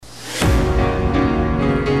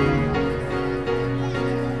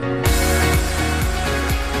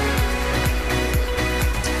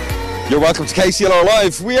You're welcome to KCLR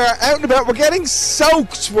Live. We are out and about. We're getting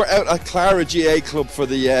soaked. We're out at Clara GAA Club for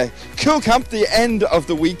the Cúl Camp, the end of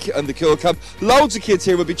the week and the Cúl Camp. Loads of kids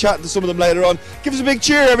here. We'll be chatting to some of them later on. Give us a big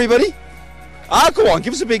cheer, everybody. Go on,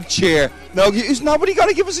 give us a big cheer. No, is nobody going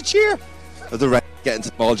to give us a cheer? Oh, the rain getting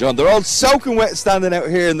small, John. They're all soaking wet standing out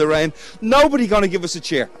here in the rain. Nobody going to give us a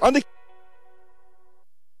cheer. On the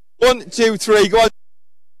 1, 2, 3, go on.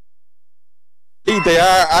 They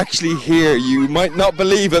are actually here. You might not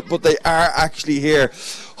believe it, but they are actually here.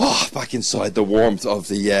 Back inside the warmth of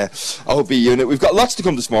the OB unit. We've got lots to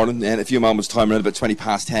come this morning. In a few moments' time, around about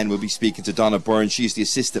 10:20, we'll be speaking to Donna Byrne. She's the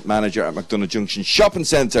assistant manager at McDonagh Junction Shopping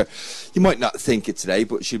Centre. You might not think it today,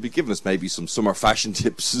 but she'll be giving us maybe some summer fashion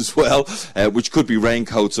tips as well, which could be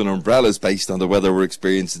raincoats and umbrellas based on the weather we're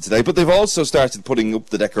experiencing today. But they've also started putting up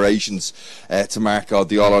the decorations to mark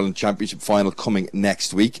the All-Ireland Championship final coming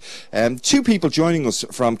next week. Two people joining us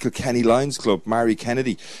from Kilkenny Lions Club. Mary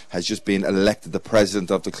Kennedy has just been elected the president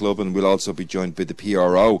of the club, and we'll also be joined by the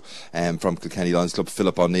PRO from Kilkenny Lions Club,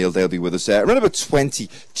 Philip O'Neill. They'll be with us around about 20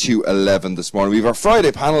 to 11 this morning. We've our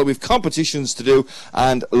Friday panel, we've competitions to do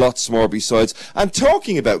and lots more besides. And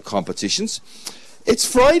talking about competitions, it's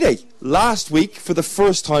Friday. Last week, for the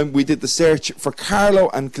first time, we did the search for Carlow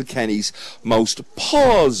and Kilkenny's most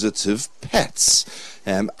positive pets.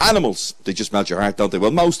 Animals, they just melt your heart, don't they? Well,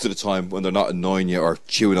 most of the time when they're not annoying you or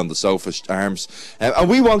chewing on the sofa arms. And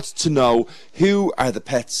we want to know, who are the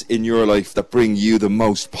pets in your life that bring you the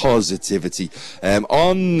most positivity?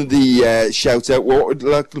 On the shout out, what we're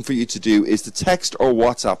looking for you to do is to text or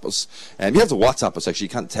WhatsApp us. You have to WhatsApp us, actually. You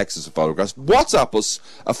can't text us a photograph. WhatsApp us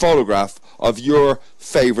a photograph of your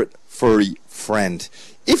favourite furry friend.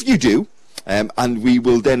 If you do, and we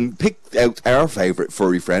will then pick out our favourite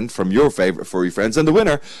furry friend from your favourite furry friends, and the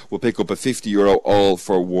winner will pick up a €50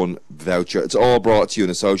 all-for-one voucher. It's all brought to you in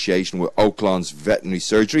association with Oaklawn's Veterinary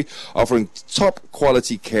Surgery, offering top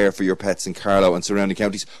quality care for your pets in Carlow and surrounding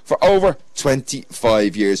counties for over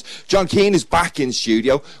 25 years. John Keane is back in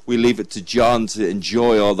studio. We leave it to John to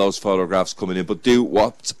enjoy all those photographs coming in, but do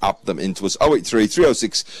WhatsApp them into us, 083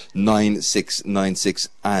 306 9696,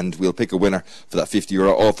 and we'll pick a winner for that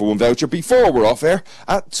 €50 all-for-one voucher before we're off air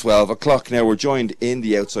at 12 o'clock. Now, we're joined in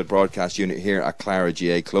the outside broadcast unit here at Clara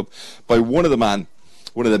GAA Club by one of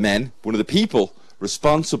the people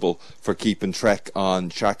responsible for keeping track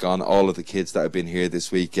on all of the kids that have been here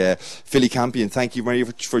this week. Philly Campion, thank you very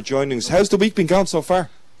much for joining us. How's the week been going so far?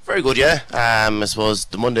 Very good, yeah. I suppose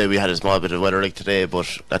the Monday we had a small bit of weather like today,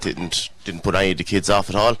 but that didn't put any of the kids off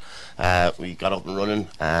at all. We got up and running.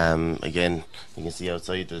 Again, you can see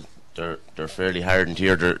outside they're fairly hardened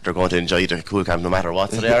here. They're going to enjoy the Cúl Camp no matter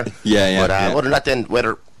what, so they are. But other than that, then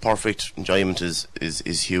weather perfect. Enjoyment is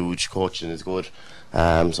huge. Coaching is good.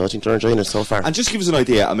 So I think they're enjoying it so far. And just give us an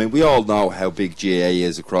idea, I mean, we all know how big GAA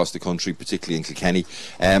is across the country, particularly in Kilkenny,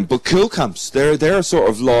 but Cúl Camps, they're sort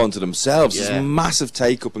of law unto themselves. There's a massive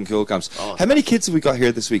take-up in Cúl Camps. How many kids have we got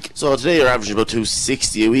here this week? So today you're averaging about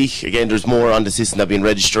 260 a week. Again, there's more on the system that have been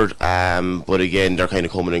registered, but again, they're kind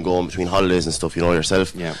of coming and going between holidays and stuff, you know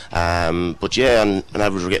yourself. But yeah, on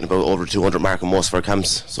average we're getting about over 200 mark on most of our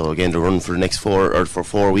camps. So again, they're running for the next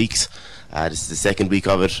 4 weeks. This is the second week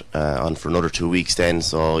of it, on for another 2 weeks then.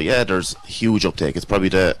 So yeah, there's huge uptake. It's probably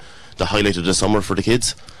the highlight of the summer for the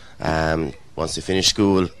kids. Once they finish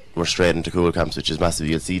school, we're straight into Cúl Camps, which is massive.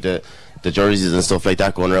 You'll see the jerseys and stuff like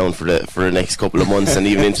that going around for the next couple of months and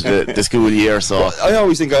even into the school year. So well, I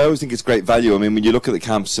always think it's great value. I mean, when you look at the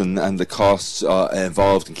camps and the costs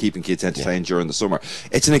involved in keeping kids entertained during the summer,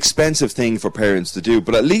 it's an expensive thing for parents to do.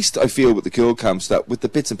 But at least I feel with the Cúl Camps that with the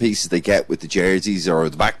bits and pieces they get with the jerseys or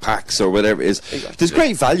the backpacks or whatever it is, there's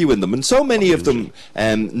great value in them. And so many of them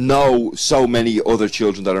know so many other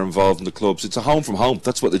children that are involved in the clubs. It's a home from home.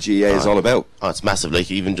 That's what the GAA is all about. Oh, it's massive.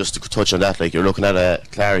 Like, even just to touch on that, like, you're looking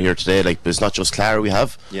at Clara here today. Like, but it's not just Clara we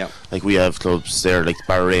have. Like, we have clubs there like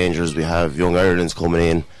Barra Rangers, we have Young Ireland's coming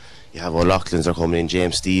in, you have O'Loughlin's are coming in,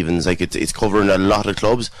 James Stevens. Like, it's covering a lot of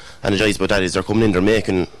clubs, and the nice about that is they're coming in, they're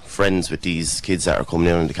making friends with these kids that are coming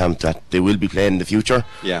in the camp that they will be playing in the future.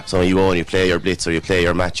 So when you go and you play your blitz or you play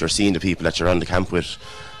your match, you're seeing the people that you're on the camp with.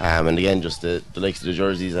 And again, just the likes of the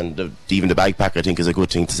jerseys and even the backpack, I think, is a good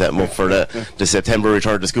thing to set them up for the September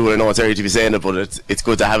return to school. I know it's early to be saying it, but it's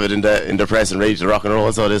good to have it in the press and ready to rock and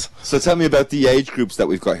roll. So it is. So tell me about the age groups that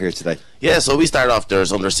we've got here today. Yeah, so we start off,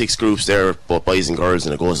 there's under 6 groups there, both boys and girls,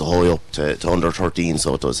 and it goes the whole way up to under 13.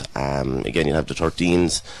 So it does. Again, you have the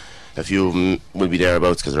 13s. A few of them will be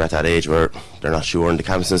thereabouts because they're at that age where they're not sure in the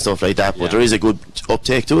camps and stuff like that, but there is a good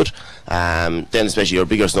uptake to it. Then especially your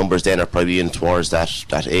biggest numbers then are probably in towards that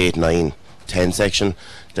 8, 9, 10 section,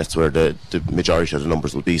 that's where the majority of the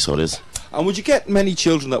numbers will be, so it is. And would you get many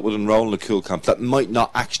children that would enrol in a Cúl Camp that might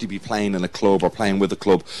not actually be playing in a club or playing with a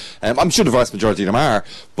club? I'm sure the vast majority of them are,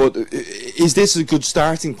 but is this a good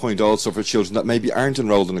starting point also for children that maybe aren't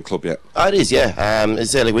enrolled in a club yet? It is, yeah. As I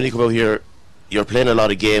say, like when you come out here, you're playing a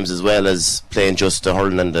lot of games as well as playing just the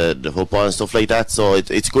hurling and the football and stuff like that, so it's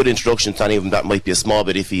a good introduction to any of them that might be a small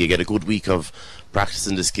bit iffy. You get a good week of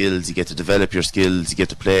practicing the skills, you get to develop your skills, you get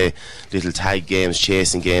to play little tag games,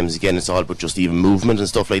 chasing games. Again, it's all about just even movement and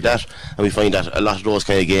stuff like that, and we find that a lot of those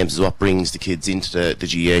kind of games is what brings the kids into the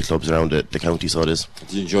GAA clubs around the county, so it is.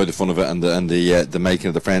 Do you enjoy the fun of it and the making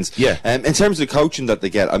of the friends? Yeah. In terms of the coaching that they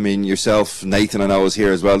get, I mean, yourself, Nathan, I know is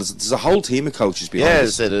here as well. There's a whole team of coaches behind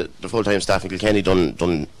us. Yeah, the full-time staff in Kilkenny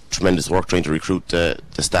done tremendous work trying to recruit the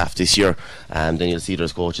staff this year, and then you'll see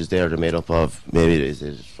there's coaches there. They're made up of maybe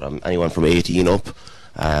from anyone from 18 up,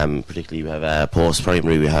 particularly we have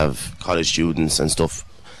post-primary, we have college students and stuff.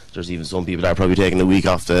 There's even some people that are probably taking a week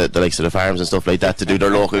off the likes of the farms and stuff like that to do their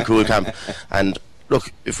local Cúl Camp. And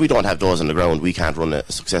look, if we don't have those on the ground, we can't run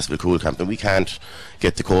a successful Cúl Camp, and we can't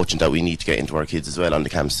get the coaching that we need to get into our kids as well on the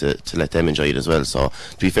camps to let them enjoy it as well. So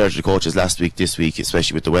to be fair to the coaches last week, this week,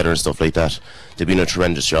 especially with the weather and stuff like that, they've been a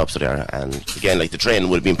tremendous job so there. And again, like the training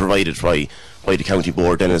would have been provided by the county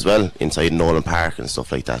board then as well, inside Nolan Park and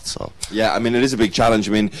stuff like that. So yeah, I mean, it is a big challenge.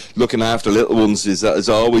 I mean, looking after little ones is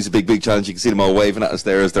always a big challenge. You can see them all waving at us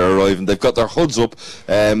there as they're arriving. They've got their hoods up.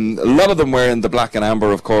 A lot of them wearing the black and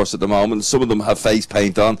amber, of course, at the moment. Some of them have face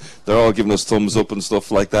paint on. They're all giving us thumbs up and stuff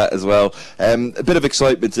like that as well. A bit of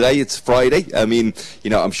excitement today. It's Friday. I mean, you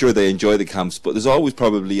know, I'm sure they enjoy the camps, but there's always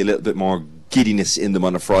probably a little bit more giddiness in them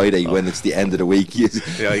on a Friday when it's the end of the week.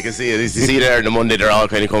 Yeah, you can see it. You see there on the Monday they're all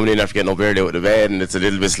kind of coming in after getting up early out of bed, and it's a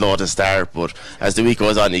little bit slow to start, but as the week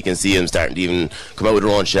goes on you can see them starting to even come out with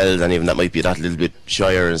their own shells, and even that might be that little bit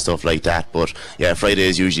shyer and stuff like that. But yeah, Friday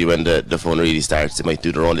is usually when the fun really starts. They might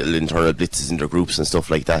do their own little internal blitzes in their groups and stuff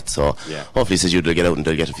like that, so yeah, hopefully says you they'll get out and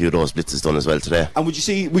they'll get a few of those blitzes done as well today. And would you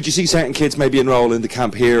see certain kids maybe enrol in the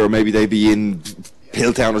camp here, or maybe they be in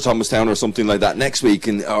Hilltown or Thomastown or something like that next week,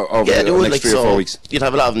 or the next 3 or 4 weeks? You'd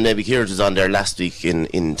have a lot of them. Maybe Kieran's was on there last week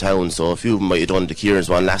in town, so a few of them might have done the Kieran's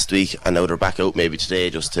one last week, and now they're back out maybe today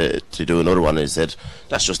just to do another one. As I said,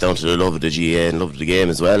 that's just down to the love of the GAA and love of the game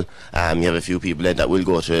as well. You have a few people then that will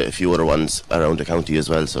go to a few other ones around the county as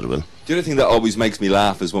well, so they will. The other thing that always makes me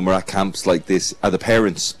laugh is when we're at camps like this are the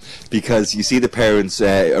parents, because you see the parents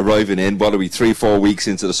arriving in, what are we, 3-4 weeks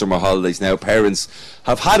into the summer holidays now. Parents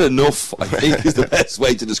have had enough, I think is the best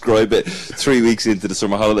way to describe it. 3 weeks into the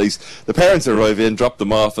summer holidays, the parents arrive in, drop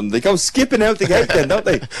them off, and they go skipping out the gate then, don't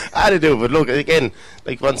they? They do, but look, again,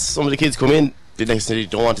 like once some of the kids come in, they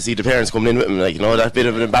don't want to see the parents coming in with them, like, you know, that bit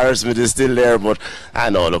of an embarrassment is still there, but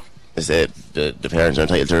no, look, I say the parents are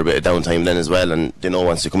entitled to a bit of downtime then as well, and they know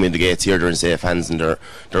once they come in the gates here they're in safe hands, and they're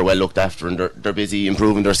well looked after, and they're busy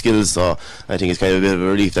improving their skills, so I think it's kind of a bit of a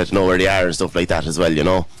relief that they know where they are and stuff like that as well, you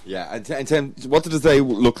know. Yeah, and what does they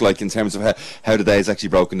look like in terms of how the day is actually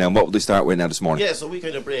broken down? What will they start with now this morning? Yeah, so we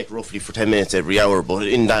kind of break roughly for 10 minutes every hour, but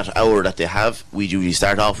in that hour that they have, we usually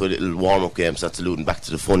start off with a little warm-up game, so that's alluding back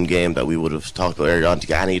to the fun game that we would have talked about earlier on, to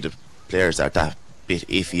get any of the players that are that bit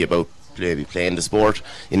iffy about maybe playing the sport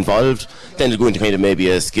involved. Then they'll go into kind of maybe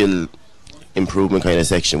a skill improvement kind of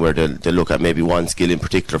section where they'll look at maybe one skill in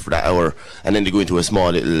particular for that hour, and then they go into a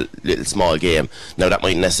small game. Now that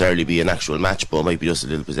might necessarily be an actual match, but it might be just a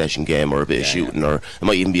little possession game or a bit of shooting, or it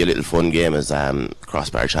might even be a little fun game, as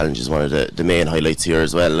crossbar challenge is one of the main highlights here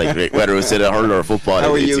as well, like whether it's in a hurling or football.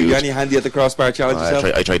 How are you? You any handy at the crossbar challenge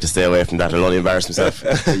yourself? I try to stay away from that. I'll only embarrass myself.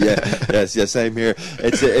 Yeah, same here.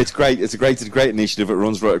 It's great. It's a great initiative. It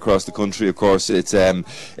runs right across the country, of course. There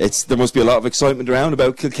must be a lot of excitement around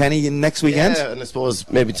about Kilkenny in next weekend. Yeah, and I suppose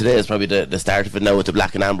maybe today is probably the start of it now with the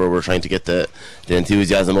black and amber. We're trying to get the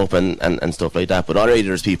enthusiasm up and stuff like that, but already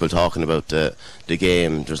there's people talking about the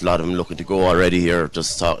game. There's a lot of them looking to go already here.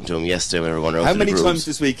 Just talking to them yesterday when we were going around. How many times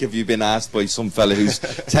this week have you been asked by some fella who's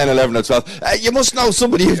 10, 11 or 12, you must know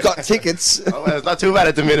somebody who's got tickets? Well, it's not too bad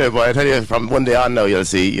at the minute, but I tell you, from one day on now you'll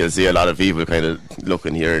see a lot of people kind of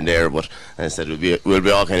looking here and there, but as I said, we'll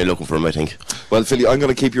be all kind of looking for them, I think. Well, Philly, I'm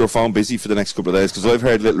going to keep your phone busy for the next couple of days, because I've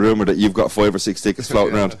heard a little rumour that you've got 5 or 6 tickets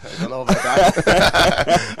floating around. I don't know about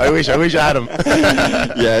that. I wish I had them.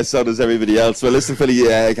 Yeah, so does everybody else. Well, listen, Philly,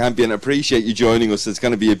 Campion, I appreciate you joining us. It's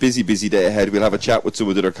going to be a busy day ahead. We'll have a chat with some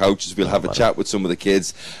of the other coaches. We'll have a chat with some of the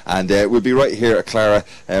kids, and we'll be right here at Clara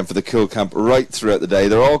for the Cúl Camp right throughout the day.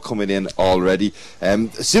 They're all coming in already.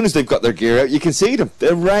 As soon as they've got their gear out, you can see them.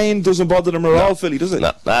 The rain doesn't bother them at all, Philly, does it?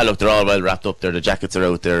 No, look, they're all well wrapped up there. The jackets are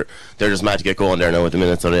out there. They're just mad to get going there now at the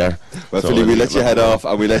minute, so they are. Well, so Philly, we'll let you head off,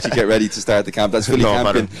 and we'll let you get ready to to start the camp. That's Philly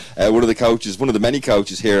Campion, one of the coaches, one of the many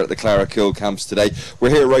coaches here at the Clara Cúl Camps today.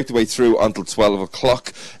 We're here right the way through until 12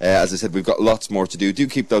 o'clock. As I said, we've got lots more to do. Do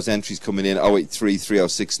keep those entries coming in, 083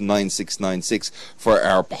 306 9696 for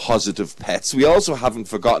our positive pets. We also haven't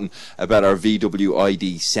forgotten about our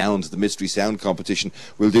VWID sound, the mystery sound competition.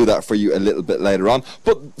 We'll do that for you a little bit later on.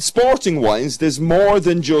 But sporting wise, there's more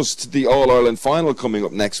than just the All-Ireland final coming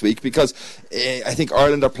up next week, because I think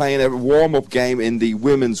Ireland are playing a warm-up game in the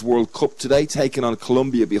Women's World Cup today, taking on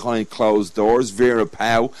Colombia behind closed doors. Vera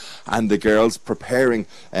Pauw and the girls preparing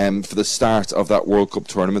for the start of that World Cup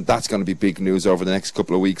tournament. That's going to be big news over the next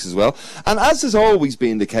couple of weeks as well. And as has always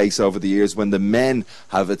been the case over the years when the men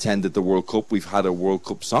have attended the World Cup, we've had a World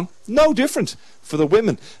Cup song. No different for the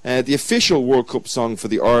women. The official World Cup song for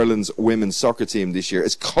the Ireland's women's soccer team this year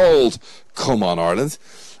is called Come On Ireland.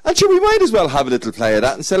 And sure, we might as well have a little play of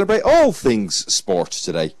that and celebrate all things sport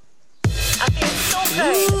today. I feel so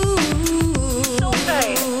great. So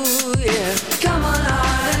great. Yeah. Come on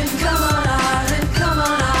Ireland, come on Ireland, come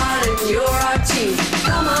on Ireland, you're our team.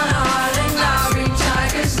 Come on Ireland, our green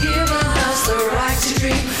tigers giving us the right to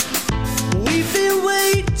dream. We've been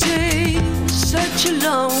waiting such a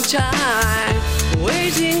long time,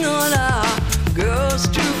 waiting on our girls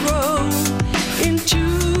to grow into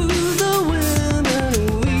the women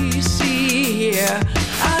we see here.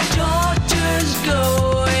 Our daughters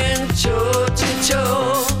going toe to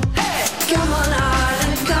toe. Hey! Come on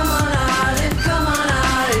Ireland, come on Ireland, come on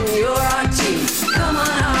Ireland, you're our team. Come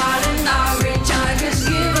on Ireland, our green tigers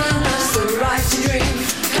giving us the right to dream.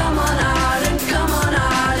 Come on Ireland, come on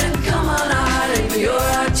Ireland, come on Ireland, you're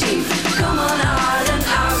our team. Come on Ireland,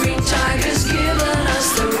 our green tigers giving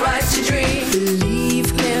us the right to dream. Believe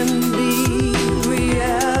can be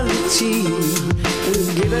reality.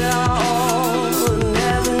 Give it our all and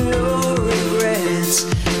have no regrets.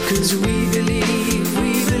 'Cause we believe,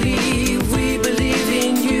 we believe, we believe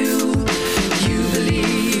in you. You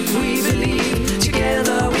believe, we believe.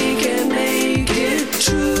 Together we can make it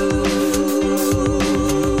true.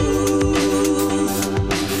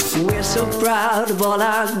 We're so proud of all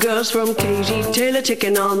our girls from Katie Taylor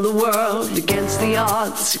taking on the world against the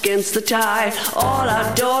odds, against the tide. All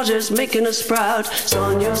our daughters making us proud.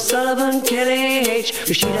 Sonia Sullivan, Kelly H,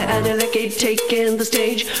 Rashida and Aleki taking the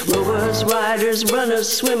stage. Rowers, riders, runners,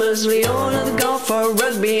 swimmers, Leona the golfer,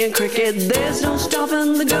 rugby and cricket. There's no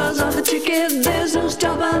stopping the girls of the ticket. There's no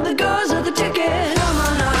stopping the girls of the ticket. Come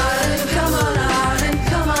on Ireland, come on Ireland,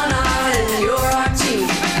 come on Ireland, you're our team.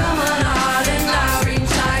 Come on Ireland, our green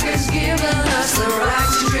tigers giving us the right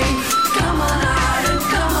to dream. Come on Ireland,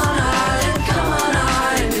 come on Ireland, come on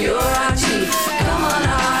Ireland, you're our team. Come on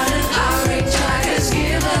Ireland, our green tigers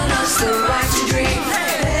giving us the right to dream.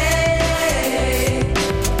 Hey,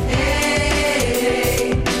 hey,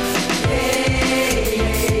 hey,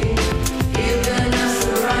 giving us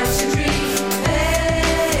the right to dream.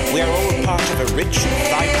 Hey, We are all part of a rich and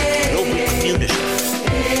vibrant global community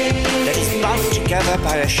that is bound together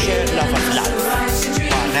by a shared love of life,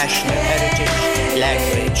 our national heritage,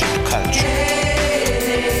 language and culture.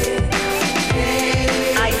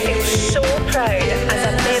 I feel so proud as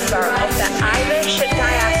a member of the Irish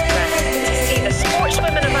diaspora to see the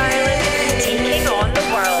sportswomen of Ireland taking on the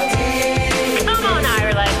world. Come on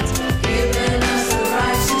Ireland! giving us the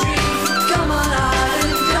right to dream. Come on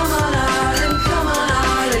Ireland, come on Ireland, come on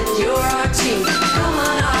Ireland, you're our team. Come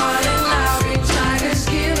on Ireland, our green tigers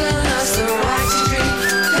giving us the right to dream.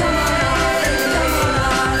 Come on Ireland, come on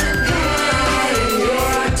Ireland, come on Ireland,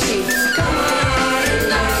 you're our team. Come on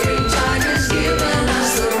Ireland, our green tigers giving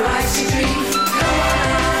us the right to dream. Come on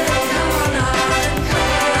Ireland, come on Ireland, come on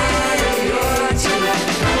Ireland, you're our team. Come on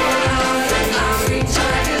Ireland, our green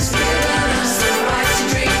tigers giving us the right to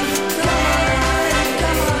dream. Come on Ireland,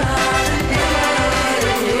 come on Ireland, come on Ireland,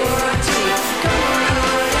 you're our team. Come on Ireland,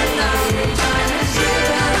 our green tigers giving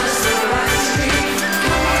us the right to dream.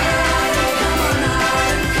 Come on Ireland, come on Ireland, come on Ireland,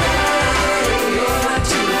 you're our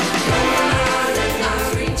team. Come on Ireland, our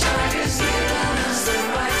green tigers giving us the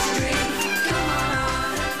right to dream. Come on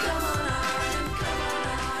Ireland, come on Ireland, come on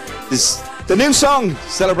Ireland. This the new song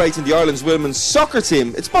celebrating the Ireland's women's soccer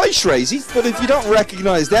team. It's by Shrazy, but if you don't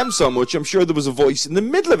recognise them so much, I'm sure there was a voice in the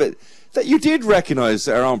middle of it that you did recognise,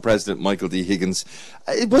 our own president, Michael D. Higgins.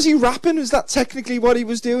 Was he rapping? Was that technically what he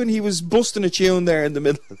was doing? He was busting a tune there in the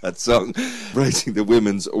middle of that song, writing the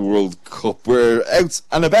Women's World Cup. We're out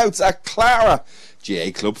and about at Clara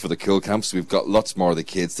GAA Club for the Cúl Camps. We've got lots more of the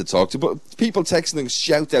kids to talk to, but people texting us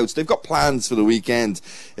shout outs. They've got plans for the weekend.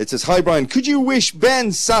 It says, hi Brian, could you wish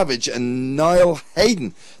Ben Savage and Niall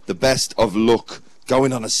Hayden the best of luck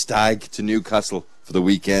going on a stag to Newcastle for for the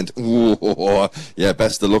weekend. Ooh, yeah,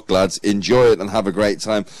 best of luck, lads. Enjoy it and have a great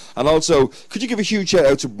time. And also, could you give a huge shout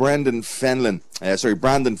out to Brandon Fenlon?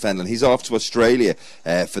 He's off to Australia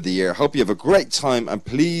for the year. Hope you have a great time, and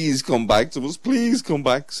please come back to us. Please come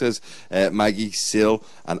back, says Maggie, Sil,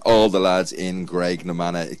 and all the lads in Graig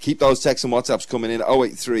Namana. Keep those texts and WhatsApps coming in,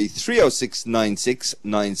 083 306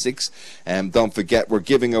 9696. Don't forget, we're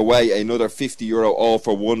giving away another €50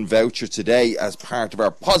 all-for-one voucher today as part of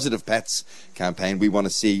our Positive Pets campaign. We want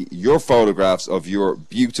to see your photographs of your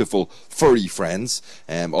beautiful furry friends,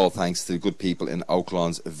 all thanks to the good people in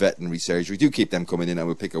Oaklawn's Veterinary Surgery. Do keep them coming in, and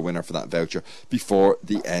we'll pick a winner for that voucher before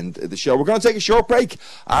the end of the show. We're going to take a short break,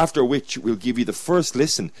 after which we'll give you the first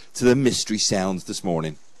listen to the mystery sounds this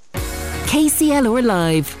morning. KCLR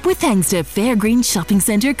Live, with thanks to Fairgreen Shopping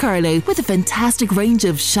Centre Carlow, with a fantastic range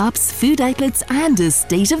of shops, food outlets and a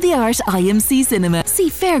state-of-the-art IMC cinema. See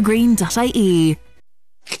fairgreen.ie.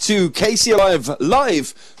 To KCLR Live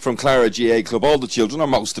from Clara GAA Club. All the children, or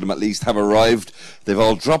most of them at least, have arrived. They've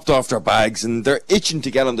all dropped off their bags and they're itching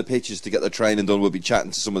to get on the pitches to get their training done. We'll be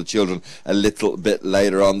chatting to some of the children a little bit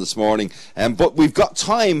later on this morning. But we've got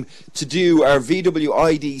time to do our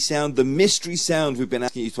VWID sound, the mystery sound we've been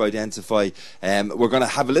asking you to identify. We're going to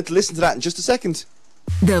have a little listen to that in just a second.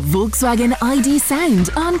 The Volkswagen ID sound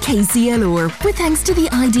on KCLR, with thanks to the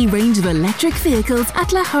ID range of electric vehicles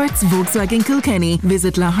at La Hart's Volkswagen Kilkenny.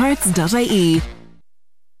 Visit laharts.ie.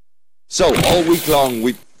 So all week long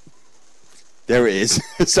there it is.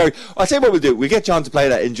 Sorry, I'll tell you what we'll do. We'll get John to play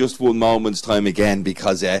that in just one moment's time again,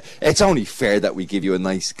 because it's only fair that we give you a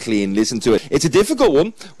nice clean listen to it. It's a difficult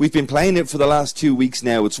one. We've been playing it for the last 2 weeks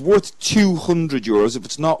now. It's worth €200. If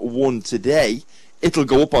it's not won today, it'll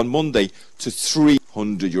go up on Monday to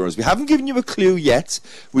 €300. We haven't given you a clue yet.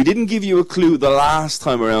 We didn't give you a clue the last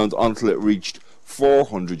time around until it reached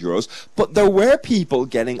 €400. But there were people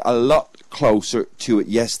getting a lot closer to it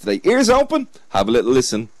yesterday. Ears open, have a little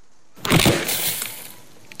listen.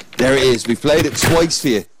 There it is. We've played it twice for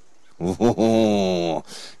you. Oh,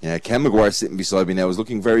 yeah, Ken McGuire sitting beside me now is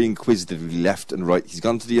looking very inquisitively left and right. He's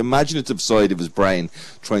gone to the imaginative side of his brain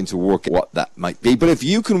trying to work out what that might be. But if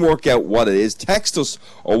you can work out what it is, text us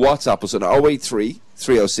or WhatsApp us at 083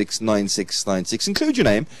 306 9696. Include your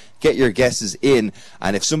name, get your guesses in,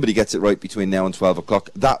 and if somebody gets it right between now and 12 o'clock,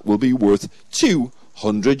 that will be worth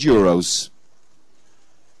 €200.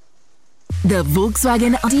 The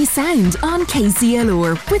Volkswagen ID sound on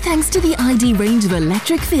KCLR, with thanks to the ID range of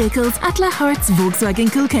electric vehicles at La Hart's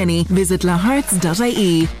Volkswagen Kilkenny. Visit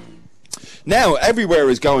laharts.ie. Now, everywhere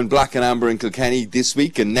is going black and amber in Kilkenny this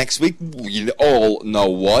week and next week. You all know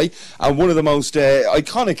why. And one of the most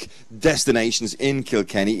iconic destinations in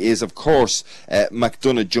Kilkenny is, of course,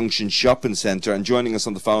 McDonagh Junction Shopping Centre. And joining us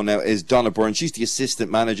on the phone now is Donna Byrne. She's the assistant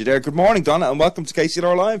manager there. Good morning, Donna, and welcome to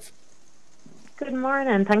KCLR Live. Good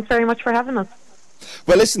morning. Thanks very much for having us.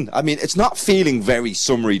 Well, listen, I mean, it's not feeling very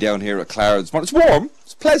summery down here at Clara this morning. It's warm,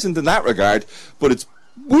 it's pleasant in that regard, but it's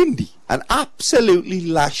windy and absolutely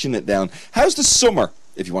lashing it down. How's the summer,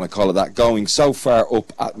 if you want to call it that, going so far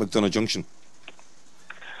up at McDonagh Junction?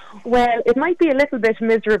 Well, it might be a little bit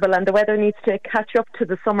miserable and the weather needs to catch up to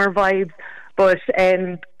the summer vibes, but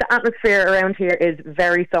the atmosphere around here is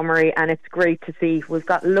very summery and it's great to see. We've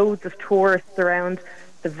got loads of tourists around.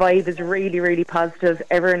 The vibe is really, really positive.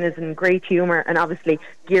 Everyone is in great humour and obviously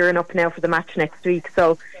gearing up now for the match next week.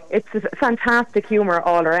 So it's a fantastic humour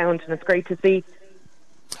all around and it's great to see.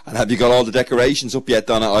 And have you got all the decorations up yet,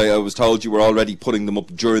 Donna? I was told you were already putting them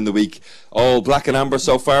up during the week. All black and amber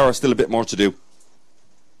so far, or still a bit more to do?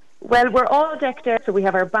 Well, we're all decked out, so we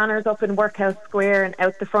have our banners up in Workhouse Square and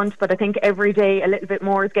out the front, but I think every day a little bit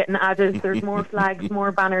more is getting added. There's more flags,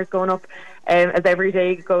 more banners going up as every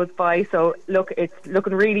day goes by. So, look, it's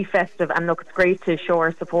looking really festive, and look, it's great to show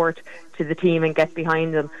our support to the team and get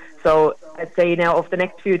behind them. So, I'd say now, over the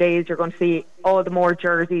next few days, you're going to see all the more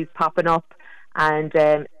jerseys popping up, and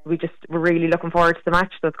we're really looking forward to the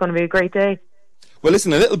match, so it's going to be a great day. Well,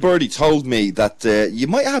 listen, a little birdie told me that you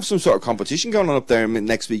might have some sort of competition going on up there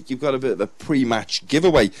next week. You've got a bit of a pre-match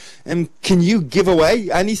giveaway. Can you give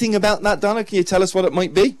away anything about that, Donna? Can you tell us what it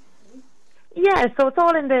might be? Yeah, so it's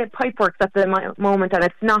all in the pipeworks at the moment and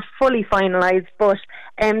it's not fully finalised, but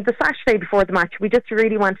the Saturday before the match, we just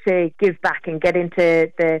really want to give back and get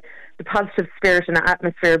into the positive spirit and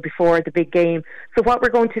atmosphere before the big game. So what we're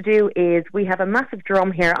going to do is we have a massive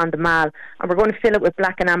drum here on the Mall and we're going to fill it with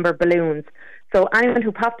black and amber balloons. So anyone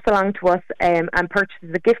who pops along to us and purchases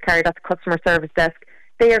a gift card at the customer service desk,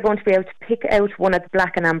 they are going to be able to pick out one of the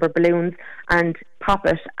black and amber balloons and pop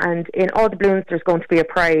it. And in all the balloons, there's going to be a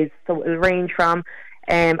prize. So it will range from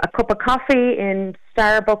a cup of coffee in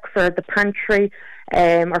Starbucks or the pantry,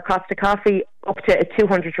 or Costa Coffee, up to a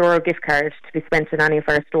 €200 gift card to be spent in any of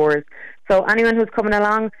our stores. So anyone who's coming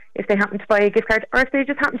along, if they happen to buy a gift card, or if they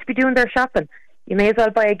just happen to be doing their shopping, you may as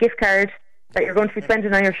well buy a gift card that you're going to be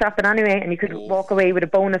spending on your shopping anyway, and you could walk away with a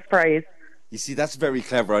bonus prize. You see, that's very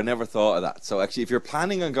clever. I never thought of that. So actually, if you're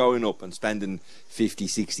planning on going up and spending 50,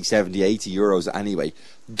 60, 70, 80 euros anyway,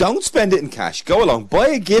 don't spend it in cash. Go along, buy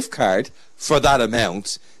a gift card for that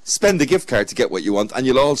amount, spend the gift card to get what you want, and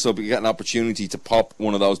you'll also be getting an opportunity to pop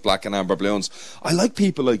one of those black and amber balloons. I like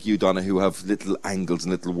people like you, Donna, who have little angles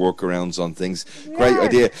and little workarounds on things. Yes, great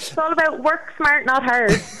idea. It's all about work smart, not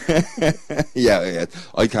hard. Yeah.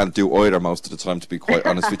 I can't do either most of the time, to be quite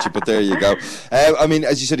honest with you, but there you go. I mean,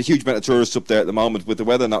 as you said, a huge amount of tourists up there at the moment. With the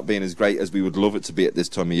weather not being as great as we would love it to be at this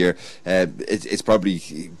time of year, it's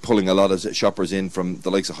probably pulling a lot of shoppers in from the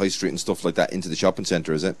likes of High Street and stuff like that into the shopping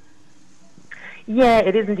centre, is it? Yeah,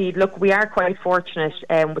 it is indeed. Look, we are quite fortunate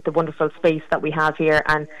with the wonderful space that we have here,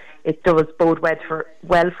 and it does bode well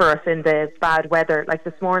for us in the bad weather. Like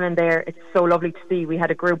this morning there, it's so lovely to see. We had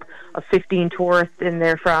a group of 15 tourists in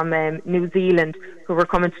there from New Zealand who were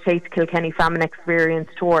coming to take the Kilkenny Famine Experience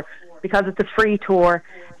tour. Because it's a free tour,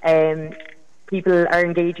 people are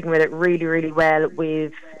engaging with it really, really well.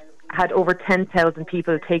 We've had over 10,000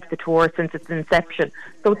 people take the tour since its inception.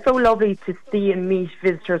 So it's so lovely to see and meet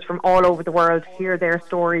visitors from all over the world, hear their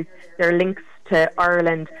stories, their links to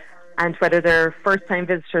Ireland, and whether they're first-time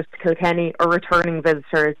visitors to Kilkenny or returning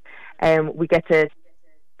visitors, we get to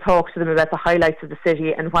talk to them about the highlights of the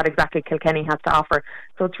city and what exactly Kilkenny has to offer.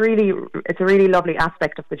 So it's a really lovely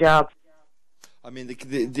aspect of the job. I mean,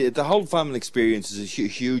 the whole family experience is a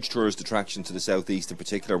huge tourist attraction to the southeast in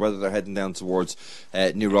particular, whether they're heading down towards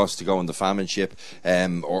New Ross to go on the famine ship,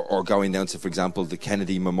 or going down to, for example, the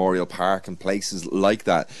Kennedy Memorial Park and places like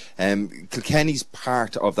that. Kilkenny's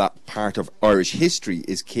part of Irish history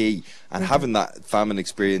is key, and having that famine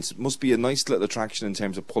experience must be a nice little attraction in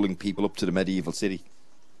terms of pulling people up to the medieval city.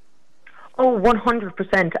 Oh,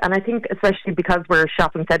 100%. And I think especially because we're a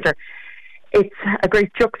shopping centre, it's a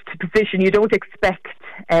great juxtaposition. You don't expect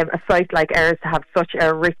a site like ours to have such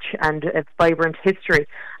a rich and a vibrant history.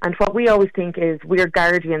 And what we always think is we're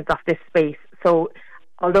guardians of this space. So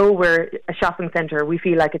although we're a shopping centre, we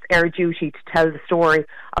feel like it's our duty to tell the story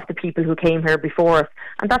of the people who came here before us.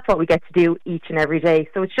 And that's what we get to do each and every day.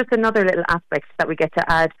 So it's just another little aspect that we get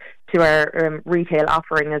to add to our retail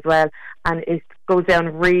offering as well. And it goes down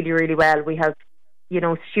really, really well. We have,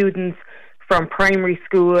 students from primary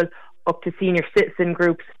school up to senior citizen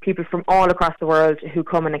groups, people from all across the world who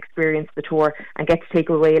come and experience the tour and get to take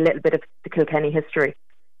away a little bit of the Kilkenny history.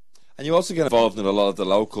 And you also get involved in a lot of the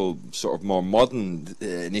local sort of more modern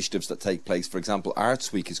initiatives that take place. For example,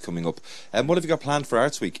 Arts Week is coming up. What have you got planned for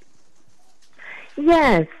Arts Week?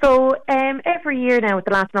 Yeah, so every year now, with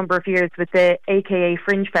the last number of years, with the AKA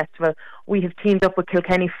Fringe Festival, we have teamed up with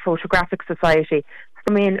Kilkenny Photographic Society to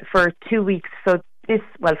come in for 2 weeks, for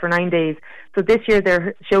 9 days. So this year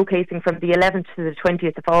they're showcasing from the 11th to the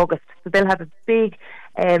 20th of August. So they'll have a big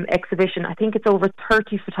exhibition. I think it's over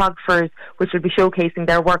 30 photographers which will be showcasing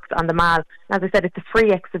their works on the Mall. As I said, it's a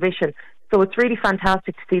free exhibition. So it's really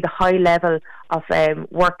fantastic to see the high level of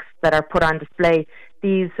works that are put on display.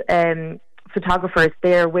 These photographers,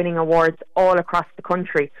 they're winning awards all across the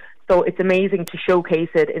country. So it's amazing to showcase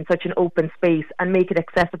it in such an open space and make it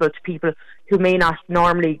accessible to people who may not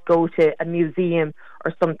normally go to a museum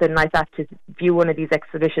or something like that to view one of these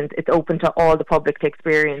exhibitions. It's open to all the public to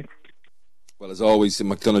experience. Well, as always, in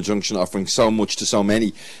McDonagh Junction offering so much to so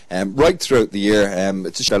many right throughout the year.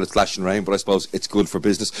 It's a shell of slash and rain, but I suppose it's good for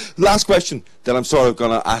business. Last question that I'm sort of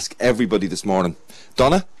going to ask everybody this morning.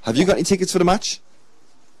 Donna, have you got any tickets for the match?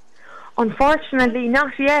 Unfortunately,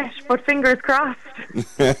 not yet, but fingers crossed.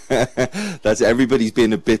 That's everybody's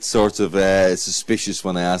been a bit sort of suspicious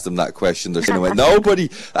when I asked them that question. They're saying, well,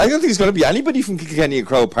 nobody, I don't think there's going to be anybody from Kilkenny and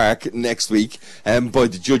Croke Park next week, by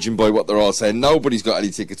the judging by what they're all saying. Nobody's got any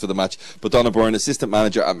tickets for the match. But Donna Byrne, Assistant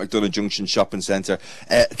Manager at McDonagh Junction Shopping Centre,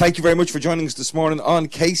 thank you very much for joining us this morning on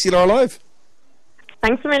KCLR Live.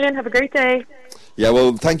 Thanks a million. Have a great day. Yeah,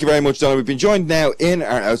 well, thank you very much, Donna. We've been joined now in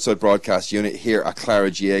our outside broadcast unit here at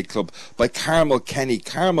Clara GAA Club by Carmel Kenny.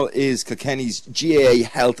 Carmel is Kilkenny's GAA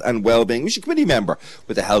Health and Wellbeing. She's a committee member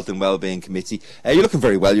with the Health and Wellbeing Committee. You're looking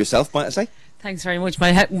very well yourself, might I say? Thanks very much.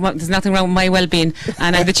 There's nothing wrong with my well-being,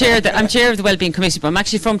 and I'm chair of the Wellbeing Committee. But I'm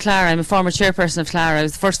actually from Clara. I'm a former chairperson of Clara. I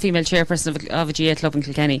was the first female chairperson of a GAA club in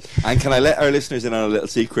Kilkenny. And can I let our listeners in on a little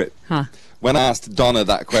secret? Huh? when I asked Donna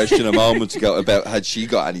that question a moment ago about had she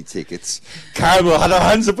got any tickets, Carmel had her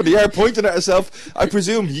hands up in the air pointing at herself. I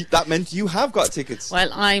presume that meant you have got tickets. Well,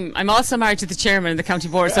 I'm also married to the chairman of the county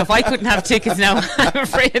board, so if I couldn't have tickets now, I'm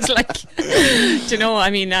afraid, like, do you know, I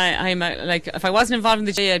mean, I'm like, if I wasn't involved in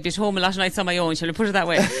the GAA, I'd be at home a lot of nights on my own, shall I put it that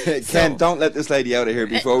way? Ken, don't let this lady out of here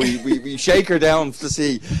before we shake her down to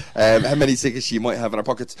see how many tickets she might have in her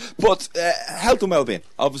pockets. But health and well-being,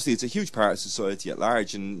 obviously it's a huge part of society at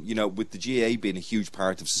large, and you know, with the GAA being a huge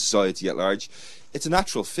part of society at large, it's a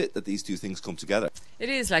natural fit that these two things come together. It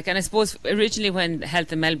is, like, and I suppose originally when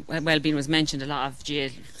health and well-being was mentioned, a lot of GAA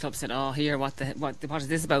clubs said, "Oh, here, what is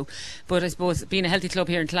this about?" But I suppose being a healthy club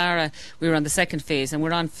here in Clara, we were on the second phase, and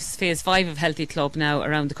we're on phase 5 of Healthy Club now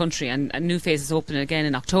around the country, and a new phase is opening again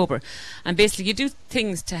in October. And basically, you do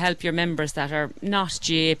things to help your members that are not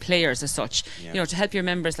GAA players as such. Yeah. You know, to help your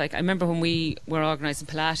members. Like, I remember when we were organising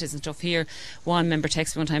Pilates and stuff here, one member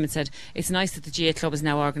texted me one time and said, "It's nice that the GAA club is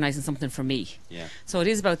now organising something for me." Yeah. So it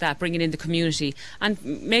is about that, bringing in the community and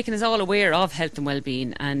making us all aware of health and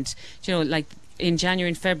well-being. And, you know, like, in January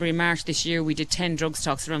and February, March this year, we did 10 drug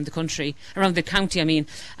talks around the country, around the county,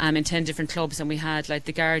 in 10 different clubs. And we had like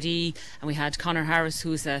the Gardaí, and we had Conor Harris,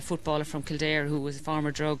 who's a footballer from Kildare, who was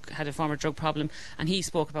had a former drug problem, and he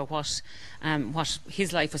spoke about what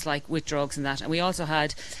his life was like with drugs and that. And we also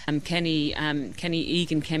had Kenny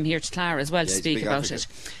Egan came here to Clara as well to speak about it.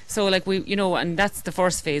 So like and that's the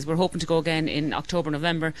first phase. We're hoping to go again in October,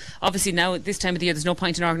 November. Obviously now at this time of the year, there's no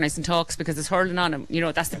point in organising talks because there's hurling on, and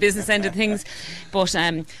that's the business end of things. But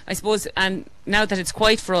I suppose now that it's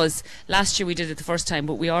quiet for us, last year we did it the first time,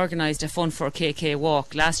 but we organised a Fund for KK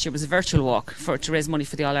walk. Last year was a virtual walk to raise money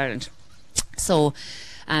for the All Ireland. So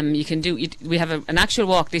you can we have an actual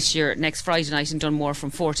walk this year, next Friday night in Dunmore from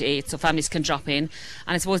 4 to 8, so families can drop in.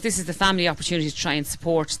 And I suppose this is the family opportunity to try and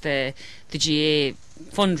support the GAA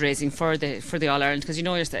fundraising for the All Ireland, because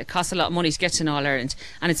it costs a lot of money to get to an All Ireland,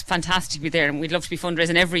 and it's fantastic to be there, and we'd love to be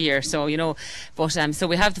fundraising every year. So but so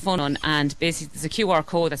we have the fund on, and basically there's a QR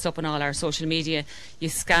code that's up on all our social media. You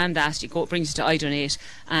scan that, it brings you to iDonate,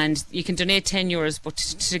 and you can donate €10, but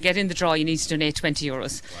to get in the draw you need to donate €20.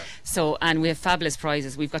 Right. So, and we have fabulous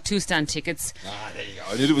prizes. We've got 2 stand tickets. There you go.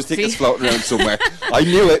 I knew there was tickets floating around somewhere. I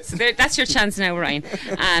knew it. So that's your chance now, Ryan.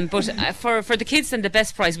 But for the kids, then the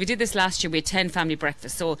best prize, we did this last year. We had 10 family breakfasts.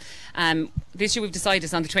 So this year we've decided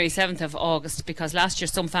it's on the 27th of August, because last year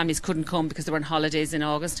some families couldn't come because they were on holidays in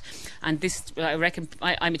August, and this, I reckon,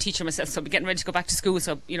 I'm a teacher myself, so I'll be getting ready to go back to school,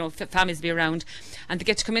 so families will be around, and they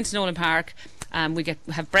get to come into Nolan Park. We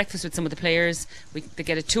have breakfast with some of the players. They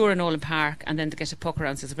get a tour in Nolan Park, and then they get to puck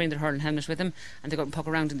around. So they bring their hurling helmet with them, and they go and puck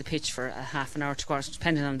around in the pitch for a half an hour to quarter,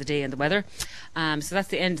 depending on the day and the weather. So that's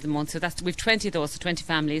the end of the month. So we've 20 of those, so 20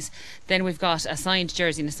 families. Then we've got a signed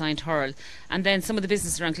jersey and a signed hurl, and then some of the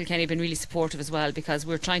businesses around Kilkenny have been really supportive as well, because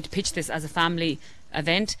we're trying to pitch this as a family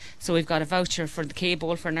event. So we've got a voucher for the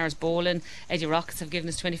K-Bowl for an hour's bowling. Eddie Rockets have given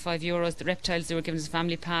us €25. The Reptiles, they were giving us a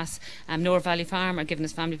family pass. Nor Valley Farm are giving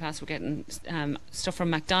us family pass. We're getting stuff from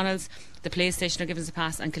McDonald's. The PlayStation are giving us a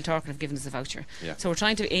pass, and Kiltarkin have given us a voucher. Yeah. So we're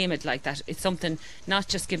trying to aim it like that. It's something, not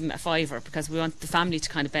just give them a $5, because we want the family to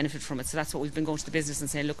kind of benefit from it. So that's what we've been going to the business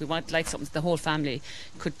and saying, look, we want like something the whole family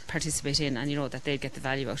could participate in, and that they'd get the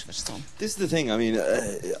value out of it. So this is the thing.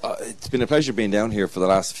 It's been a pleasure being down here for the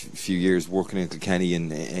last few years, working in Kilkenny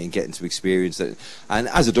and getting to experience it. And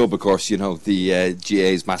as a dub, of course, the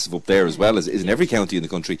GAA is massive up there as well as in every county in the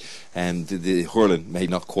country, and the hurling maybe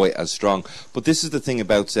not quite as strong. But this is the thing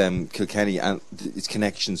about Kilkenny and its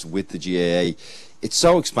connections with the GAA. It's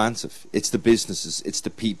so expansive. It's the businesses, it's the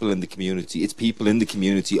people in the community, it's people in the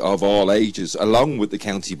community of all ages, along with the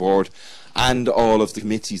county board and all of the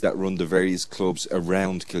committees that run the various clubs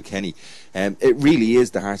around Kilkenny. It really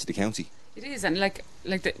is the heart of the county. It is, and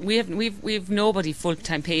we've nobody full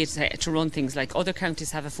time paid to run things. Like other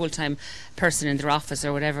counties have a full time person in their office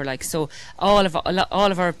or whatever. Like, so all of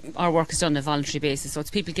our work is done on a voluntary basis. So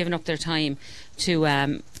it's people giving up their time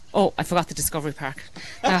to. Oh, I forgot the Discovery Park.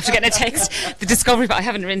 After getting a text, the Discovery Park, I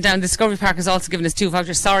haven't written down. The Discovery Park has also given us 2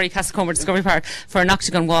 vouchers. Sorry, Castlecomer Discovery Park, for an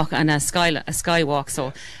octagon walk and a sky walk.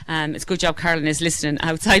 So it's a good job Carolyn is listening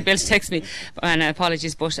outside. Bill to text me, and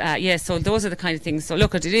apologies, but so those are the kind of things. So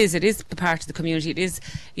look, it is the part of the community. It is,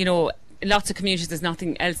 lots of communities, there's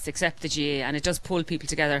nothing else except the GAA, and it does pull people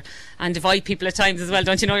together and divide people at times as well,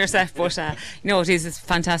 don't you know yourself? But it is a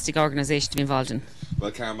fantastic organisation to be involved in.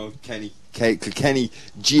 Well, Carmo Kilkenny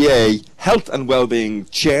GAA Health and Wellbeing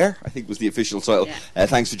Chair, I think was the official title. Yeah.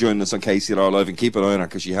 Thanks for joining us on KCLR Live, and keep an eye on her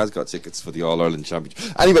because she has got tickets for the All Ireland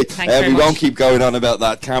Championship. Anyway, we won't keep going on about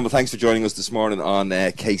that. Carmel, thanks for joining us this morning on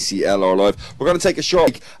KCLR Live. We're going to take a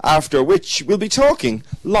short break, after which we'll be talking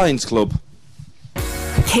Lions Club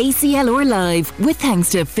KCLR Live, with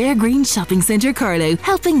thanks to Fairgreen Shopping Centre Carlow,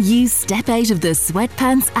 helping you step out of the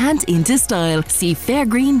sweatpants and into style. See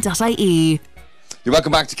fairgreen.ie. You're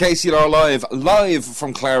welcome back to KCLR live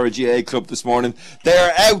from Clara GAA Club this morning.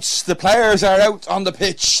 They're out, the players are out on the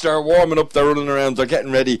pitch, they're warming up, they're running around, they're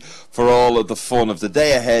getting ready for all of the fun of the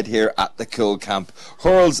day ahead here at the Cúl Camp.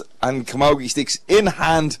 Hurls and camogie sticks in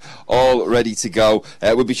hand, all ready to go.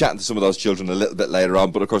 We'll be chatting to some of those children a little bit later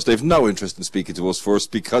on, but of course they've no interest in speaking to us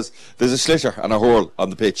first because there's a slitter and a hurl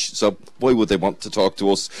on the pitch, so why would they want to talk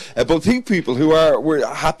to us? But people who were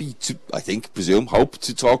happy to, I think, hope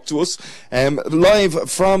to talk to us.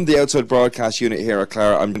 Live from the outside broadcast unit here at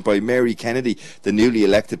Clara, I'm joined by Mary Kennedy, the newly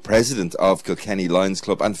elected president of Kilkenny Lions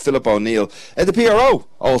Club, and Philip O'Neill, the PRO,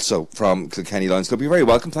 also from Kilkenny Lions Club. You're very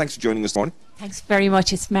welcome. Thanks for joining us this morning. Thanks very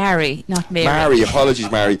much. It's Mary, not Mary. Mary,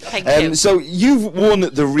 apologies, Mary. Thank you. So you've won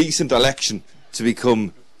the recent election to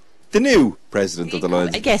become the new president of the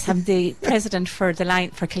Lions. Yes, I'm the president for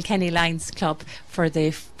Kilkenny Lions Club for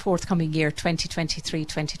the forthcoming year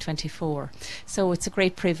 2023-2024. So it's a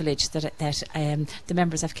great privilege that the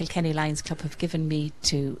members of Kilkenny Lions Club have given me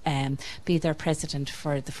to be their president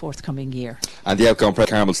for the forthcoming year. And the outgoing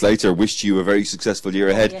president, Carmel Slater, wished you a very successful year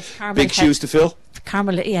ahead. Yes, Big shoes to fill.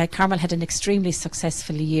 Carmel had an extremely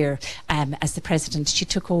successful year as the president. She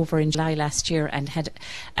took over in July last year and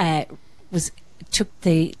took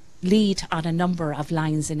the lead on a number of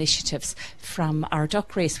Lions initiatives, from our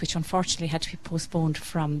duck race, which unfortunately had to be postponed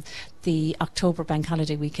from the October bank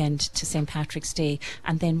holiday weekend to St. Patrick's Day,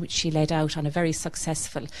 and then she led out on a very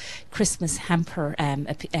successful Christmas hamper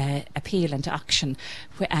appeal and auction,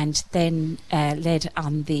 and then led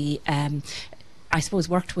on the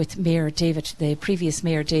worked with the previous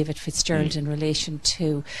Mayor David Fitzgerald in relation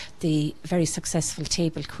to the very successful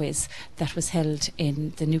table quiz that was held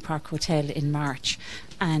in the New Park Hotel in March.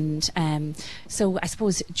 And so I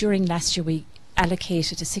suppose during last year we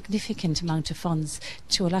allocated a significant amount of funds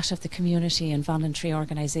to a lot of the community and voluntary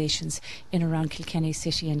organisations in around Kilkenny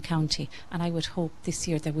City and County. And I would hope this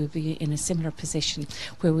year that we'll be in a similar position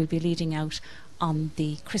where we'll be leading out on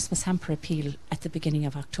the Christmas hamper appeal at the beginning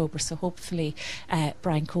of October. So hopefully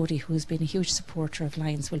Brian Cody, who has been a huge supporter of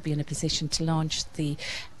Lions, will be in a position to launch the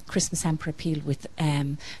Christmas hamper appeal with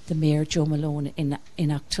the Mayor Joe Malone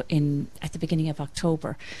at the beginning of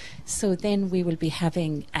October. So then we will be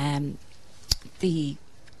having the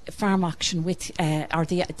farm auction with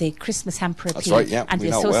the Christmas hamper appeal, right, yeah, and the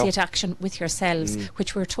associate auction with yourselves,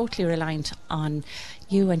 which we're totally reliant on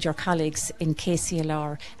you and your colleagues in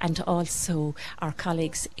KCLR, and also our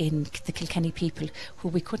colleagues in the Kilkenny People, who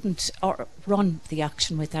we couldn't run the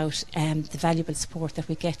auction without the valuable support that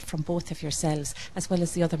we get from both of yourselves, as well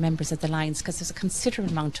as the other members of the Lions, because there's a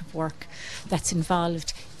considerable amount of work that's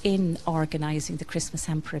involved in organising the Christmas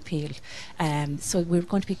hamper appeal. So we're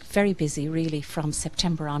going to be very busy really from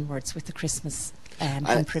September onwards with the Christmas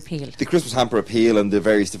hamper appeal. The Christmas hamper appeal and the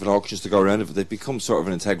various different auctions to go around it, they've become sort of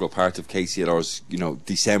an integral part of KCLR's,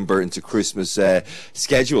 December into Christmas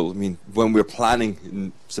schedule. I mean, when we're planning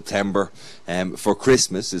in September for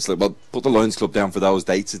Christmas, it's like, well, put the Lions Club down for those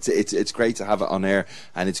dates. It's great to have it on air,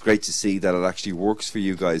 and it's great to see that it actually works for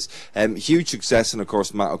you guys. Huge success, and of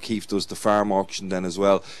course Matt O'Keefe does the farm auction then as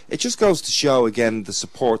well. It just goes to show again the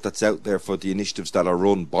support that's out there for the initiatives that are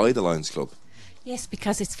run by the Lions Club. Yes,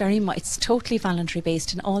 because it's totally voluntary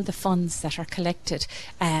based, and all the funds that are collected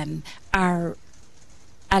are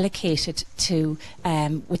allocated to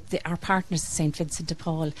our partners, St. Vincent de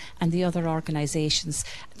Paul and the other organisations.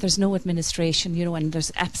 There's no administration, and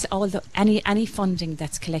there's any funding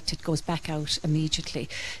that's collected goes back out immediately.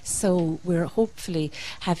 So we're hopefully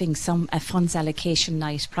having a funds allocation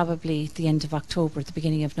night, probably the end of October, the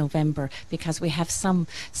beginning of November, because we have some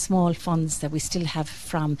small funds that we still have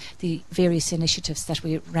from the various initiatives that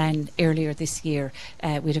we ran earlier this year. We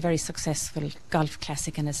had a very successful golf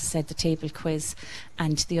classic, and as I said, the table quiz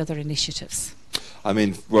and the other initiatives. I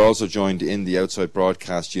mean, we're also joined in the outside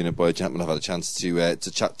broadcast unit by a gentleman I've had a chance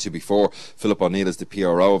to chat to before. Philip O'Neill is the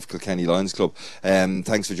PRO of Kilkenny Lions Club.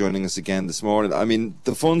 Thanks for joining us again this morning. I mean,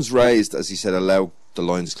 the funds raised, as he said, allow the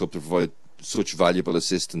Lions Club to provide such valuable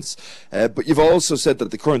assistance. But you've also said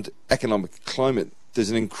that the current economic climate,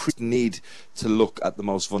 there's an increased need to look at the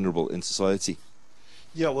most vulnerable in society.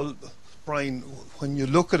 Yeah, well, Brian, when you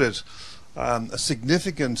look at it, a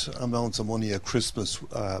significant amount of money at Christmas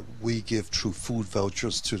we give through food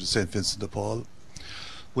vouchers to the St. Vincent de Paul,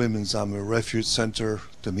 Women's Amber Refuge Centre,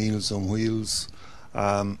 the Meals on Wheels,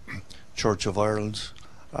 Church of Ireland,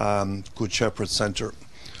 Good Shepherd Centre.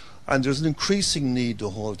 And there's an increasing need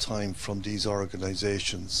the whole time from these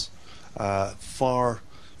organisations for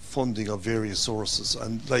funding of various sources.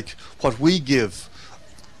 And like what we give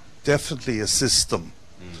definitely assist them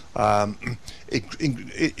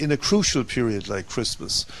in a crucial period like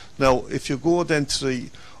Christmas. Now, if you go then to the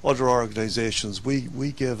other organisations,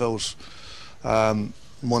 we gave out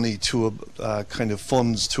money to kind of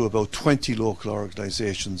funds to about 20 local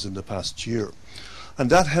organisations in the past year, and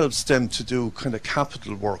that helps them to do kind of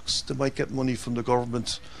capital works. They might get money from the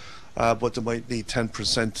government, but they might need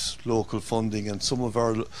 10% local funding, and some of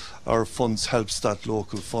our funds helps that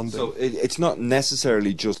local funding. So it's not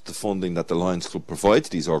necessarily just the funding that the Lions Club provides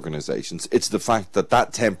to these organisations, it's the fact that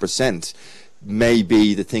 10% may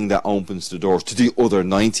be the thing that opens the doors to the other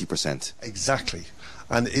 90%. Exactly.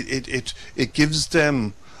 And it gives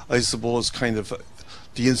them, I suppose, kind of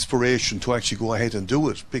the inspiration to actually go ahead and do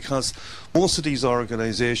it, because most of these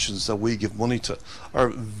organisations that we give money to are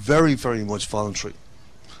very, very much voluntary,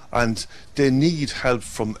 and they need help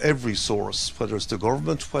from every source, whether it's the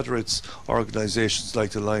government, whether it's organisations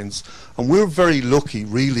like the Lions. And we're very lucky,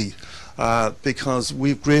 really, because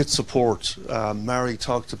we've great support. Mary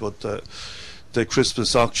talked about the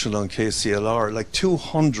Christmas auction on KCLR, like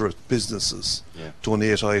 200 businesses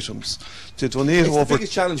donate items. They donate it's over... the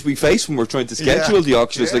biggest challenge we face when we're trying to schedule the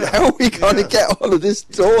auction. It's like, how are we going to get all of this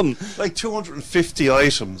done? Like 250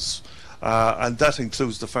 items, and that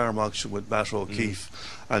includes the farm auction with Matt O'Keefe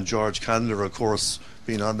and George Candler, of course,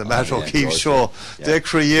 being on the Matt O'Keefe show. Yeah. They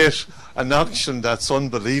create an auction that's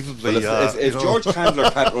unbelievably... Well, if George Candler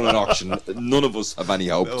can't run an auction, none of us have any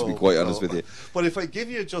hope, to be quite honest with you. But if I give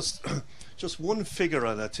you just one figure,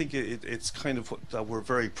 and I think it's kind of what that we're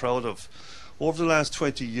very proud of. Over the last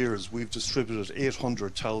 20 years, we've distributed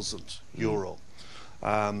 €800,000,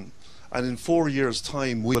 and in 4 years'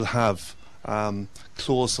 time, we'll have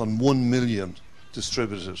close on 1 million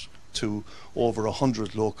distributed to over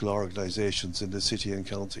 100 local organisations in the city and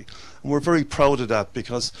county. And we're very proud of that,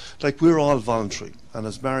 because, like, we're all voluntary, and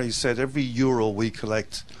as Mary said, every euro we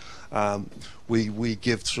collect, we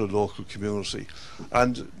give to the local community.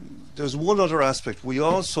 And there's one other aspect. We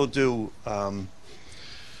also do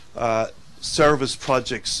service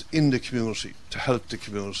projects in the community to help the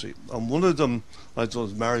community, and one of them, I don't know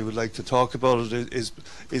if Mary would like to talk about it, is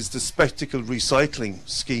the spectacle recycling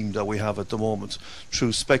scheme that we have at the moment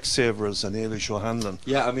through Specsavers and Eilish O'Hanlon.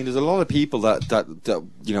 Yeah, I mean, there's a lot of people that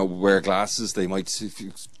you know, wear glasses. They might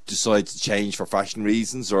decide to change for fashion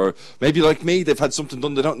reasons, or maybe like me, they've had something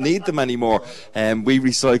done, they don't need them anymore. We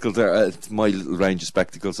recycled my little range of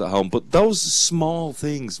spectacles at home. But those small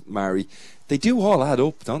things, Mary, they do all add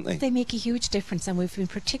up, don't they? They make a huge difference, and we've been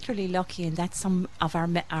particularly lucky in that some of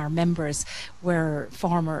our members were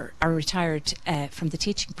retired from the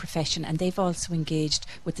teaching profession, and they've also engaged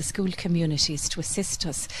with the school communities to assist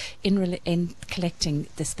us in collecting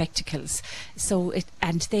the spectacles. So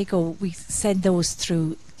we send those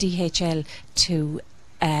through DHL to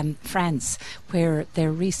France, where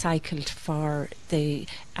they're recycled for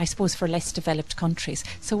for less developed countries.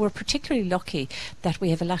 So we're particularly lucky that we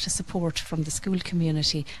have a lot of support from the school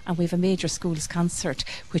community, and we have a major schools concert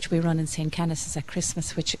which we run in St. Canice's at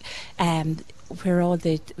Christmas, which where all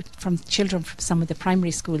from children from some of the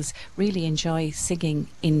primary schools really enjoy singing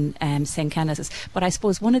in St. Canice's. But I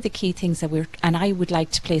suppose one of the key things that I would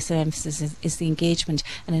like to place an emphasis is the engagement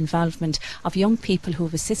and involvement of young people who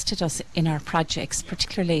have assisted us in our projects,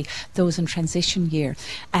 particularly those in transition year.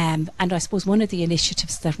 And I suppose one of the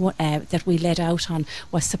initiatives that we led out on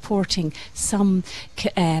was supporting some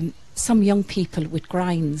young people with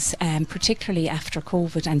grinds, particularly after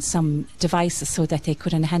COVID, and some devices so that they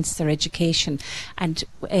could enhance their education. And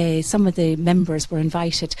some of the members were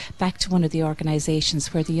invited back to one of the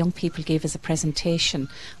organisations where the young people gave us a presentation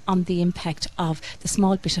on the impact of the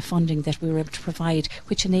small bit of funding that we were able to provide,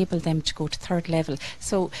 which enabled them to go to third level.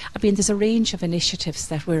 So, I mean, there's a range of initiatives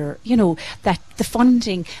that that the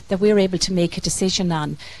funding that we're able to make a decision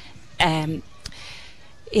on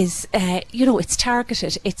is it's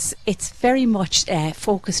targeted. It's very much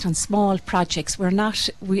focused on small projects. The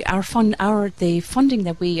funding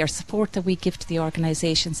that support that we give to the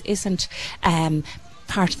organisations isn't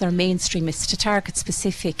part of their mainstream. It's to target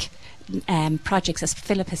specific projects, as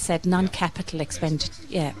Philip has said, non-capital expenditure.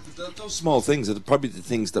 Yeah. Those small things are probably the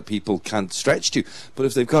things that people can't stretch to, but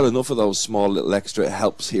if they've got enough of those small little extra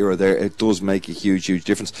helps here or there, it does make a huge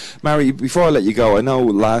difference. Mary, before I let you go, I know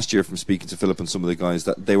last year from speaking to Philip and some of the guys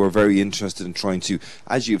that they were very interested in trying to,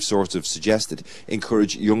 as you've sort of suggested,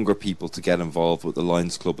 encourage younger people to get involved with the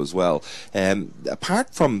Lions Club as well.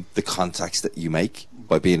 Apart from the contacts that you make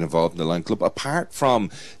by being involved in the Lions Club, apart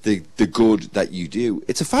from the good that you do,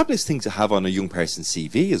 it's a fabulous thing to have on a young person's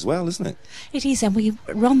CV as well, isn't it? It is, and we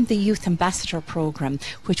run the Youth Ambassador programme,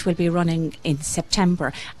 which will be running in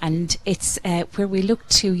September, and it's where we look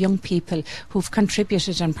to young people who've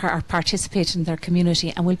contributed and participated in their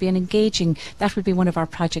community, and will be that will be one of our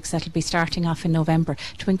projects that will be starting off in November,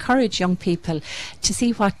 to encourage young people to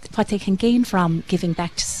see what they can gain from giving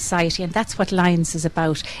back to society. And that's what Lions is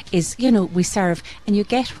about, is, we serve and you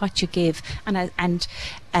get what you give, and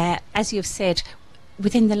as you've said,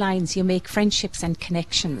 within the Lions you make friendships and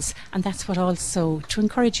connections, and that's what also, to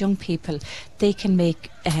encourage young people, they can make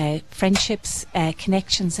friendships,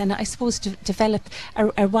 connections, and I suppose develop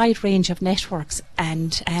a wide range of networks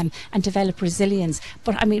and develop resilience.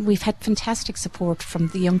 But I mean, we've had fantastic support from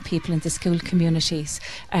the young people in the school communities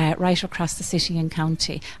right across the city and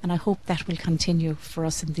county, and I hope that will continue for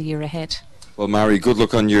us in the year ahead. Well, Mary, good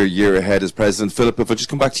luck on your year ahead as President. Philip, if I just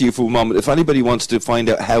come back to you for a moment, if anybody wants to find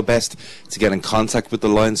out how best to get in contact with the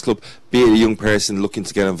Lions Club, be it a young person looking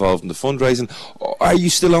to get involved in the fundraising, are you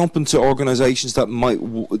still open to organisations that might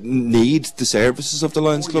need the services of the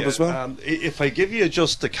Lions Club as well? If I give you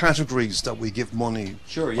just the categories that we give money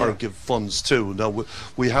or give funds to, now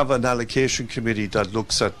we have an allocation committee that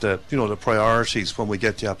looks at the priorities when we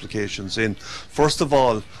get the applications in. First of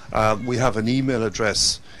all, we have an email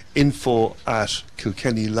address,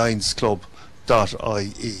 info@kilkennylionsclub.ie.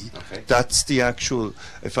 Okay. That's the actual,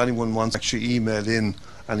 if anyone wants to actually email in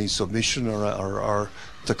any submission or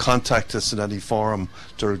to contact us in any forum,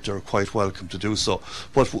 they're quite welcome to do so.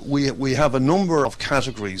 But we have a number of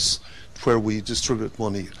categories where we distribute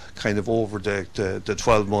money kind of over the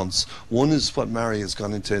 12 months. One is what Mary has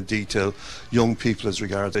gone into in detail, young people as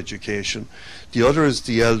regards education. The other is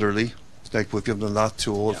the elderly. Like, we've given a lot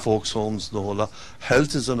to old folks' homes and all that.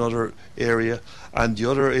 Health is another area, and the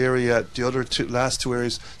other area, last two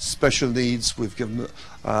areas, special needs. We've given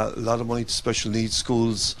a lot of money to special needs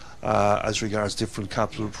schools as regards different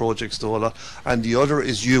capital projects and all that. And the other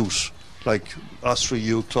is youth, like Osprey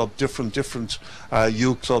Youth Club, different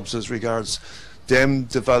youth clubs as regards them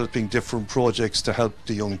developing different projects to help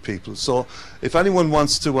the young people. So if anyone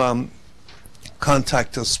wants to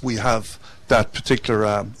contact us, we have that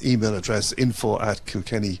particular email address,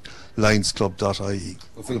 info@kilkennylionsclub.ie.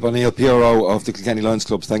 Well, Philip O'Neill, PRO of the Kilkenny Lions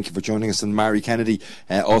Club, thank you for joining us. And Mary Kennedy,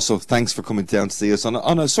 also thanks for coming down to see us on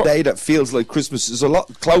a sort of day that feels like Christmas is a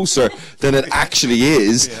lot closer than it actually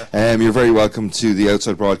is. You're very welcome to the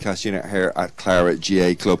outside broadcast unit here at Clara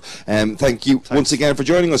GAA Club. Thank you once again for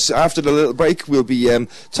joining us. After the little break, we'll be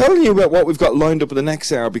telling you about what we've got lined up in the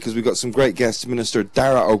next hour, because we've got some great guests. Minister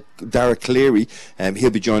Dara Cleary, he'll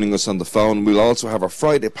be joining us on the phone. We'll also have our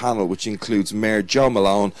Friday panel, which includes Mayor John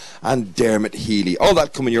Malone and Dermot Healy. All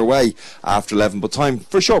that coming your way after 11, but time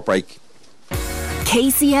for a short break.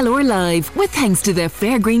 KCLR Live, with thanks to the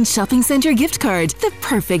Fairgreen Shopping Centre gift card, the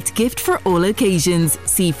perfect gift for all occasions.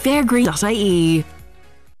 See fairgreen.ie.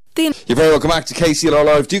 You're very welcome back to KCLR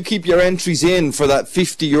Live. Do keep your entries in for that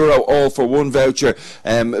 €50 all-for-one voucher.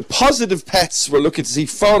 Positive Pets, we're looking to see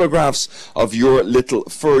photographs of your little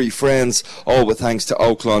furry friends, all with thanks to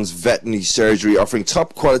Oaklawn's Veterinary Surgery, offering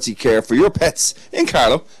top quality care for your pets in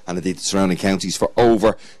Carlow and indeed the surrounding counties for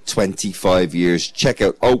over 25 years. Check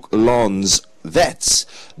out Oaklawn's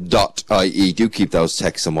vets.ie. Do keep those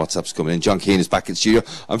texts and WhatsApps coming in. John Keane is back in studio.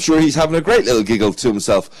 I'm sure he's having a great little giggle to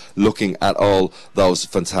himself looking at all those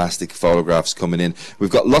fantastic photographs coming in.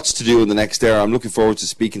 We've got lots to do in the next hour. I'm looking forward to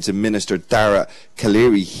speaking to Minister Dara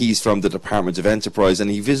Cleary. He's from the Department of Enterprise,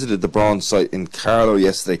 and he visited the Brawn site in Carlow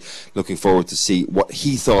yesterday. Looking forward to see what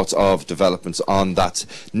he thought of developments on that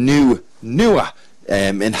newer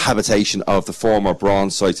inhabitation of the former Brawn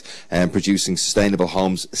site, and producing sustainable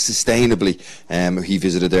homes sustainably. He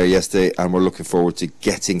visited there yesterday, and we're looking forward to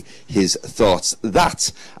getting his thoughts.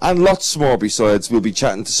 That and lots more besides. We'll be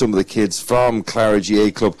chatting to some of the kids from Clara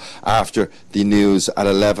GAA Club after the news at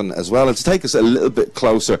 11 as well. And to take us a little bit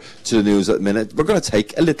closer to the news at the minute, we're going to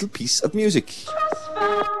take a little piece of music.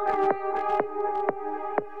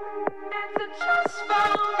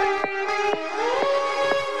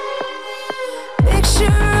 Picture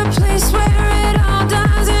a place where it all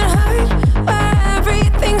doesn't hurt, where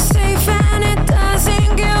everything's safe and it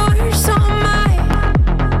doesn't get worse. Oh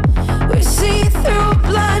my, we see through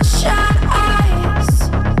bloodshot eyes.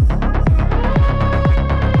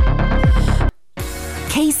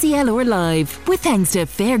 KCLR Live, with thanks to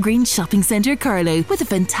Fairgreen Shopping Centre Carlow, with a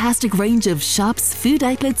fantastic range of shops, food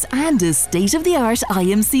outlets and a state-of-the-art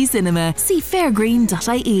IMC cinema. See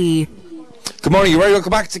fairgreen.ie. Good morning, you're right.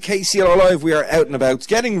 Welcome back to KCLR Live. We are out and about,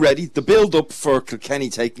 getting ready, the build-up for Kilkenny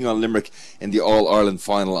taking on Limerick in the All-Ireland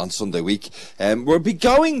final on Sunday week. We'll be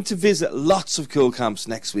going to visit lots of Cúl Camps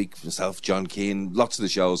next week. Myself, John Keane, lots of the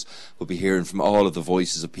shows. We'll be hearing from all of the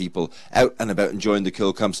voices of people out and about enjoying the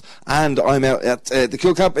Cúl Camps. And I'm out at the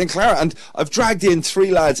Cúl Camp in Clara, and I've dragged in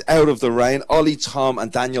 3 lads out of the rain. Ollie, Tom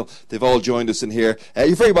and Daniel. They've all joined us in here.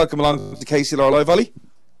 You're very welcome along to KCLR Live, Ollie.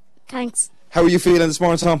 Thanks. How are you feeling this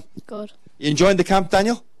morning, Tom? Good. You enjoying the camp,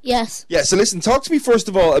 Daniel? Yes. Yeah, so listen, talk to me first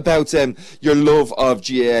of all about your love of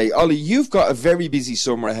GAA. Ollie, you've got a very busy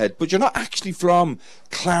summer ahead, but you're not actually from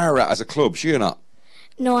Clara as a club, sure you're not?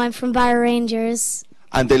 No, I'm from Barra Rangers.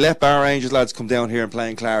 And they let Barra Rangers lads come down here and play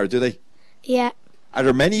in Clara, do they? Yeah. Are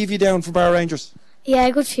there many of you down for Barra Rangers? Yeah,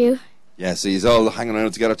 a good few. Yeah, so you're all hanging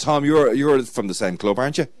around together. Tom, you're from the same club,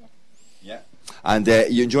 aren't you? Yeah. And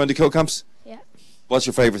you enjoying the Cúl Camps? Yeah. What's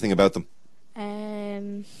your favourite thing about them?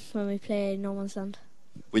 When we play No Man's Land.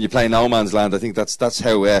 When you play No Man's Land, I think that's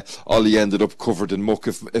how Ollie ended up covered in muck.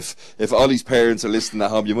 If Ollie's parents are listening at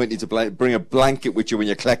home, you might need to bring a blanket with you when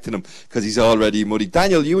you're collecting him, because he's already muddy.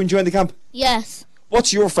 Daniel, you enjoying the camp? Yes.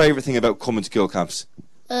 What's your favourite thing about coming to Cúl Camps?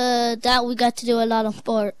 That we got to do a lot of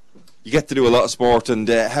sport. You get to do a lot of sport, and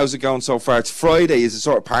how's it going so far? It's Friday. Is it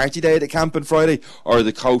sort of party day at the camp on Friday, or are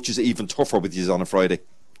the coaches even tougher with you on a Friday?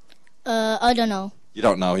 I don't know. You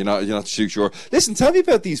don't know. You're not too sure. Listen, tell me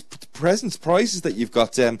about these prizes that you've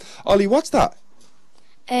got. Ollie, what's that?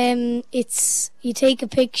 It's you take a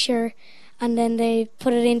picture, and then they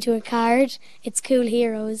put it into a card. It's Cool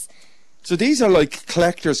Heroes. So these are like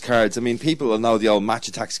collector's cards. I mean, people will know the old Match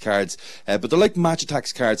Attacks cards, but they're like Match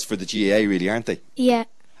Attacks cards for the GAA, really, aren't they? Yeah.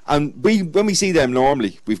 And when we see them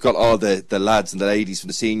normally, we've got all the lads and the ladies from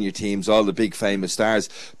the senior teams, all the big famous stars.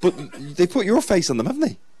 But they put your face on them, haven't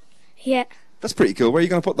they? Yeah. That's pretty cool. Where are you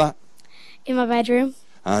going to put that? In my bedroom.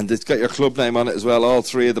 And it's got your club name on it as well. All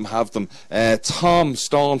 3 of them have them. Tom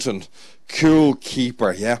Staunton, cool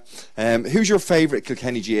keeper, yeah. Who's your favourite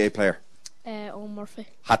Kilkenny GAA player? Owen Murphy.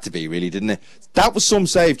 Had to be, really, didn't it? That was some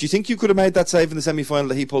save. Do you think you could have made that save in the semi-final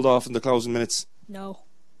that he pulled off in the closing minutes? No.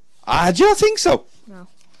 Do you not think so? No.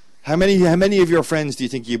 How many of your friends do you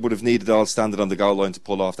think you would have needed all standing on the goal line to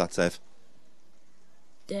pull off that save?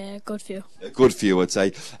 Good few. A good few, I'd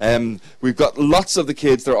say. We've got lots of the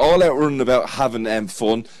kids. They're all out running about, having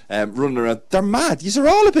fun, running around. They're mad. You're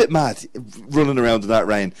all a bit mad running around in that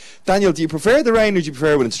rain. Daniel, do you prefer the rain or do you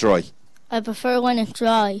prefer when it's dry? I prefer when it's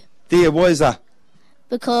dry. Do you? Why is that?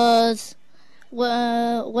 Because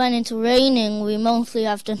when it's raining, we mostly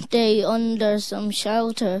have to stay under some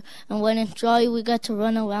shelter, and when it's dry, we get to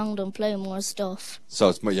run around and play more stuff.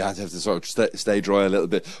 So you have to sort of stay dry a little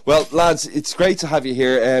bit. Well, lads, it's great to have you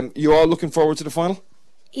here. You all looking forward to the final?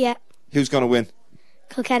 Yeah. Who's going to win?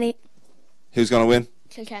 Kilkenny. Who's going to win?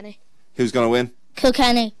 Kilkenny. Who's going to win?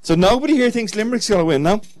 Kilkenny. So nobody here thinks Limerick's going to win,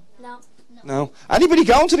 no? No. Anybody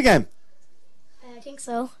going to the game? I think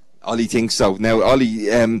so. Ollie thinks so. Now, Ollie,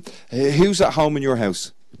 who's at home in your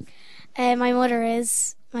house? My mother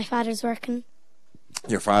is. My father's working.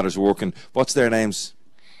 Your father's working. What's their names?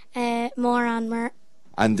 More and Mer.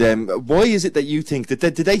 And why is it that you think that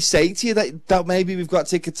did they say to you that maybe we've got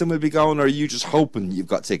tickets and we'll be going, or are you just hoping you've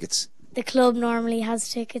got tickets? The club normally has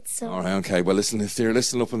tickets. So. All right, okay. Well, listen, if you're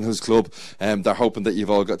listening up in his club, they're hoping that you've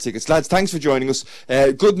all got tickets. Lads, thanks for joining us.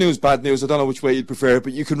 Good news, bad news. I don't know which way you'd prefer,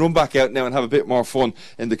 but you can run back out now and have a bit more fun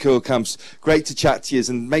in the Cúl Camps. Great to chat to you,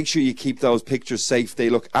 and make sure you keep those pictures safe. They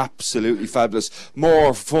look absolutely fabulous.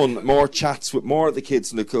 More fun, more chats with more of the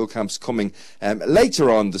kids in the Cúl Camps coming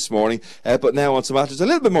later on this morning. But now on to matters a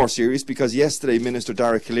little bit more serious, because yesterday Minister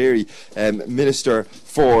Dara Calleary, Minister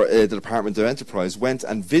for the Department of Enterprise, went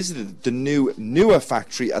and visited the new Nua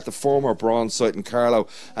factory at the former Braun site in Carlow,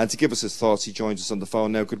 and to give us his thoughts he joins us on the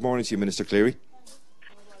phone now. Good morning to you, Minister Cleary.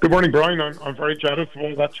 Good morning, Brian. I'm very jealous of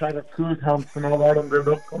all that chat at Cúl Camps and all Ireland build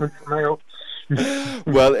up coming from now.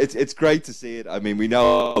 Well, it's great to see it. I mean, we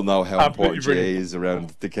all know how Absolutely important GAA is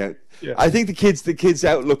around the camp. Yeah. I think the kids'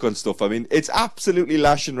 outlook on stuff, I mean, it's absolutely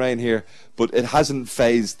lashing rain here, but it hasn't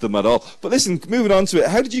phased them at all. But listen, moving on to it,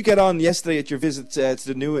 how did you get on yesterday at your visit to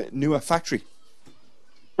the Nua factory?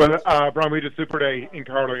 Well, Brian, we had a super day in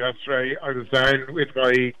Carlow yesterday. I was down with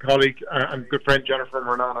my colleague and good friend Jennifer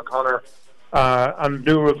Moran O'Connor, and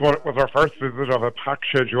Nua was our first visit of a packed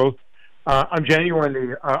schedule. I'm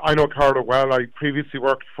genuinely, I know Carlow well. I previously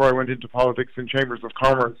worked, before I went into politics, in Chambers of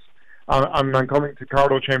Commerce. And I'm coming to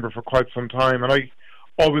Carlow Chamber for quite some time, and I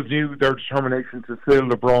always knew their determination to fill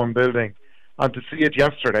the Braun building. And to see it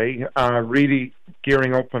yesterday, really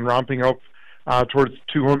gearing up and ramping up towards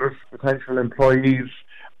 200 potential employees,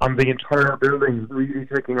 and the entire building really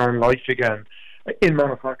taking on life again. in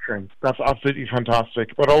manufacturing. That's absolutely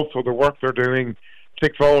fantastic. But also the work they're doing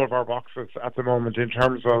ticks all of our boxes at the moment in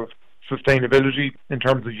terms of sustainability, in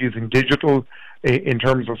terms of using digital, in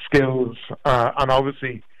terms of skills, and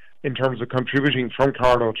obviously in terms of contributing from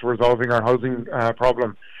Carlow to resolving our housing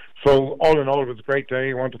problem. So all in all, it was a great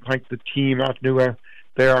day. I want to thank the team at NUA.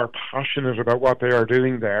 They are passionate about what they are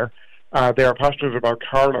doing there. They are passionate about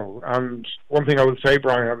Carlow. And one thing I would say,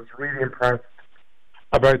 Brian, I was really impressed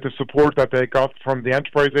about the support that they got from the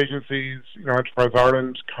enterprise agencies, Enterprise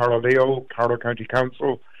Ireland, Carlow Leo, Carlow County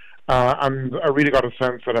Council, and I really got a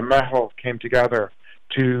sense that a metal came together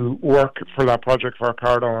to work for that project for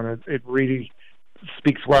Carlow, and it really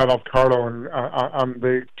speaks well of Carlow and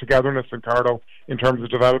the togetherness in Carlow in terms of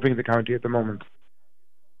developing the county at the moment.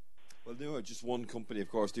 Well, no, just one company, of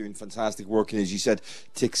course, doing fantastic work, and as you said,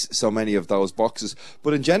 ticks so many of those boxes.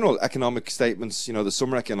 But in general, economic statements, the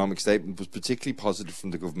summer economic statement was particularly positive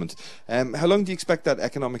from the government. How long do you expect that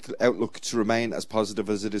economic outlook to remain as positive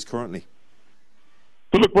as it is currently?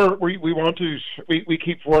 But look, we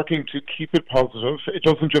keep working to keep it positive. It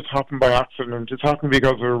doesn't just happen by accident. It's happened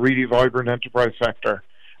because of a really vibrant enterprise sector.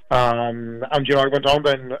 And I went on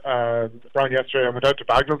then, Brian, yesterday. I went out to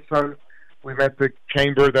Bagnallstown. We met the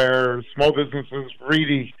chamber there. Small businesses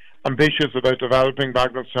really ambitious about developing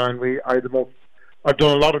Bagnallstown. I've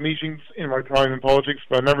done a lot of meetings in my time in politics,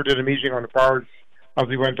 but I never did a meeting on the bars as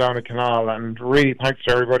we went down a canal. And really, thanks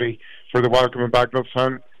to everybody for the welcome in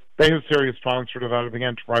Bagnallstown. They have serious plans for developing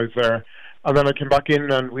enterprise there. And then I came back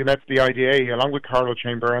in and we met the IDA along with Carlow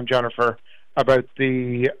Chamber and Jennifer about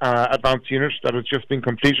the advanced unit that has just been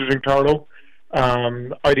completed in Carlow.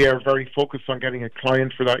 IDA are very focused on getting a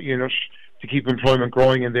client for that unit to keep employment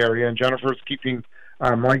growing in the area, and Jennifer's keeping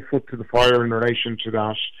my foot to the fire in relation to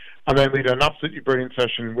that. And then we had an absolutely brilliant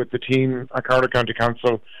session with the team at Carlow County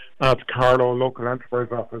Council and at the Carlow Local Enterprise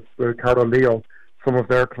Office, the Carlow Leo, some of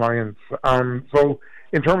their clients. So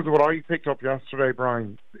in terms of what I picked up yesterday,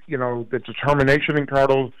 Brian, the determination in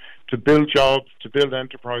Carlow to build jobs, to build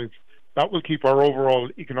enterprise, that will keep our overall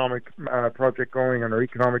economic project going and our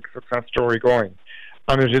economic success story going.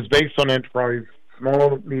 And it is based on enterprise,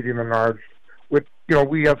 small, medium and large.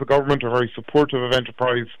 We as a government are very supportive of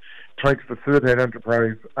enterprise, trying to facilitate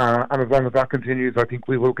enterprise. And as long as that continues, I think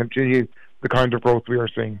we will continue the kind of growth we are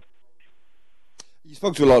seeing. You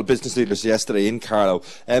spoke to a lot of business leaders yesterday in Carlow.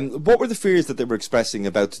 What were the fears that they were expressing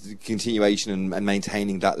about the continuation and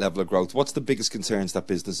maintaining that level of growth? What's the biggest concerns that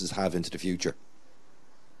businesses have into the future?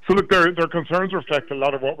 So look, their concerns reflect a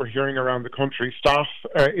lot of what we're hearing around the country. Staff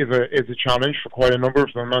is a challenge for quite a number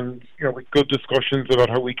of them, and with good discussions about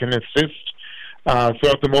how we can assist. So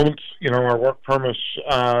at the moment, our work permit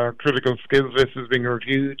critical skills list is being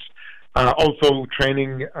reviewed. Also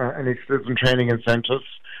training initiatives and training incentives.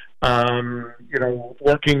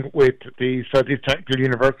 Working with the Southeast Technical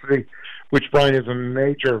University, which, Brian, is a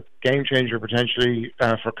major game changer potentially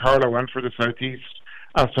for Carlow and for the Southeast,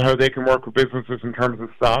 as to how they can work with businesses in terms of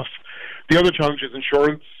staff. The other challenge is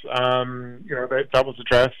insurance. That was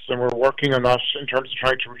addressed, and we're working on that in terms of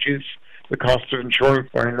trying to reduce the cost of insurance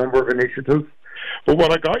by a number of initiatives. But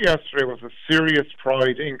what I got yesterday was a serious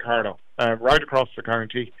pride in Carlow, right across the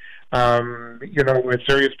county. With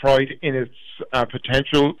serious pride in its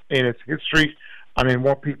potential, in its history, and in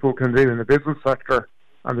what people can do in the business sector.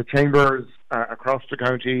 And the chambers across the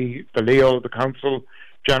county, the Leo, the council,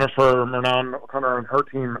 Jennifer Mernon O'Connor and her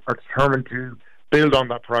team are determined to build on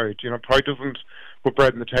that pride. Pride doesn't put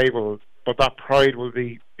bread on the table, but that pride will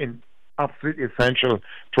be absolutely essential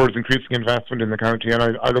towards increasing investment in the county. And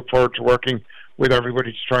I look forward to working with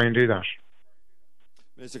everybody to try and do that.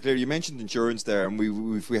 Mr. Clear, you mentioned insurance there, and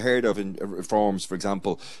we heard of reforms, for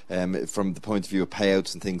example, from the point of view of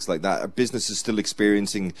payouts and things like that. Are businesses still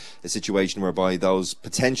experiencing a situation whereby those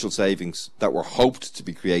potential savings that were hoped to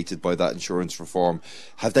be created by that insurance reform,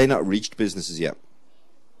 have they not reached businesses yet?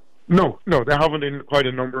 No, they haven't in quite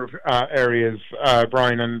a number of areas,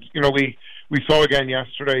 Brian. And, we saw again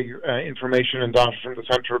yesterday information and data from the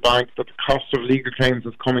Central Bank that the cost of legal claims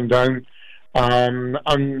is coming down.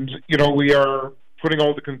 We are putting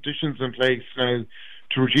all the conditions in place now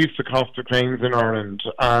to reduce the cost of claims in Ireland.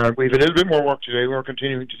 We have a little bit more work to do. We're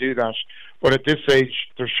continuing to do that. But at this stage,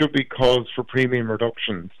 there should be calls for premium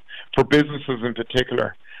reductions, for businesses in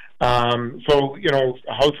particular.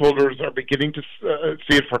 Householders are beginning to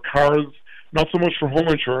see it for cars, not so much for home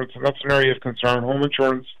insurance, and that's an area of concern. Home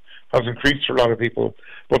insurance has increased for a lot of people.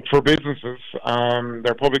 But for businesses,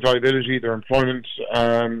 their public liability, their employment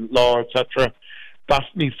law, etc., that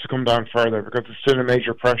needs to come down further because it's still a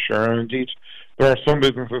major pressure. And indeed, there are some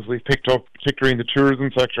businesses we've picked up, particularly in the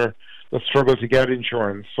tourism sector, that struggle to get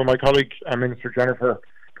insurance. So my colleague, Minister Jennifer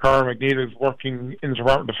Cara McNeil is working in the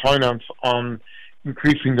Department of Finance on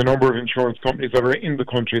increasing the number of insurance companies that are in the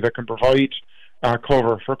country that can provide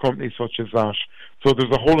cover for companies such as that. So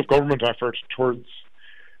there's a whole of government effort towards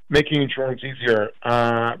making insurance easier.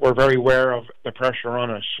 We're very aware of the pressure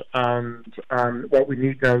on it, and what we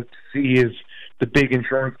need now to see is the big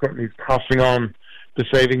insurance companies passing on the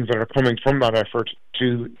savings that are coming from that effort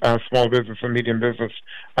to small business and medium business,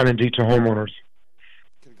 and indeed to homeowners.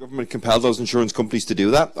 Can the government compel those insurance companies to do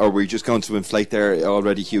that, or are we just going to inflate their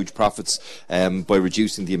already huge profits by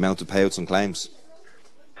reducing the amount of payouts on claims?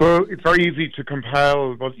 So it's very easy to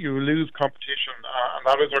compel, but you lose competition, and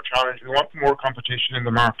that is our challenge. We want more competition in the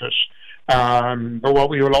market. But what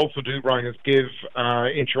we will also do, Brian, is give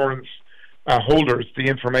insurance holders the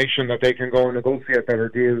information that they can go and negotiate better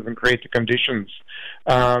deals and create the conditions.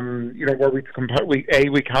 Where we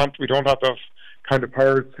don't have those kind of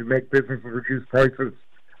powers to make businesses reduce prices.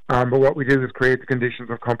 But what we do is create the conditions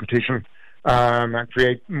of competition and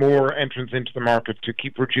create more entrants into the market to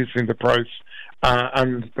keep reducing the price,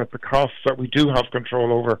 and that the costs that we do have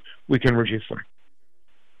control over, we can reduce them.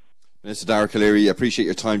 Minister Dara Calleary, appreciate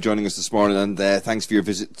your time joining us this morning, and thanks for your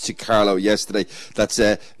visit to Carlow yesterday. That's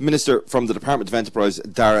Minister from the Department of Enterprise,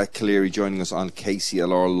 Dara Calleary, joining us on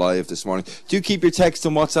KCLR Live this morning. Do keep your texts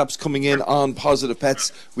and WhatsApps coming in on Positive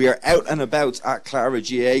Pets. We are out and about at Clara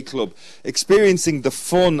GAA Club, experiencing the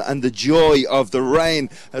fun and the joy of the rain.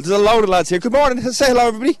 There's a load of lads here. Good morning. Say hello,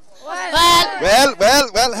 everybody.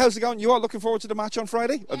 Well, how's it going? You all looking forward to the match on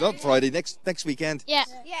Friday? Oh, not Friday, next weekend. Yeah.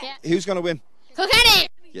 Who's going to win? Kilkenny.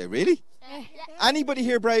 Yeah, really? Anybody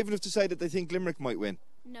here brave enough to say that they think Limerick might win?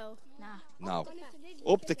 No. No.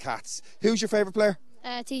 Up the Cats. Who's your favourite player?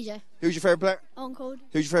 TJ. Who's your favourite player? Cody.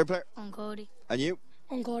 Who's your favourite player? Cody. And you?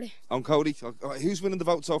 Cody. Cody. Who's winning the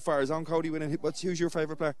vote so far? Is Cody winning? Who's your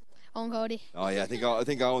favourite player? Cody. Oh yeah, I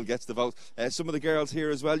think Owen gets the vote. Some of the girls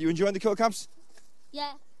here as well. You enjoying the Cúl Camps?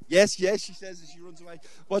 Yeah. Yes, she says as she runs away.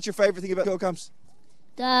 What's your favourite thing about Cúl Camps?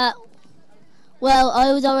 Well,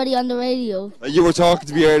 I was already on the radio. You were talking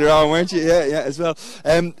to me earlier on, weren't you? Yeah, as well.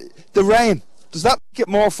 The rain, does that make it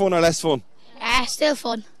more fun or less fun? Still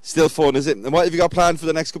fun. Still fun, is it? And what have you got planned for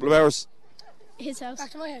the next couple of hours? His house. Back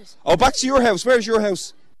to my house. Oh, back to your house. Where's your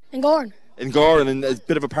house? In Gorn. In Gorn, and a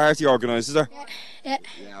bit of a party organised, is there? Yeah.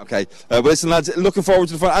 Yeah, okay. Well, listen, lads, looking forward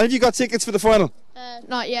to the final. And have you got tickets for the final?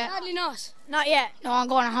 Not yet. Sadly not. Not yet. No, I'm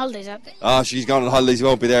going on holidays out there. Oh, she's gone on holidays. You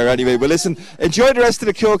won't be there anyway. Well, listen, enjoy the rest of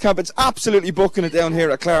the Cúl Camp. It's absolutely booking it down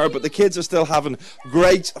here at Clara, but the kids are still having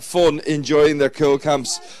great fun enjoying their Cúl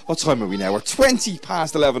Camps. What time are we now? We're 20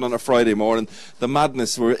 past 11 on a Friday morning. The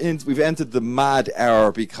madness. We've entered the mad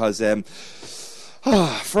hour because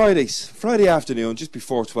Friday afternoon, just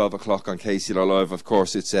before 12 o'clock on KCLR Live, of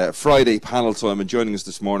course, it's Friday panel time, and joining us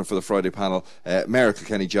this morning for the Friday panel, Mayor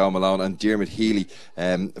Kilkenny, Joe Malone, and Dermot Healy,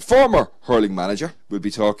 former hurling manager. We'll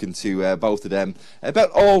be talking to both of them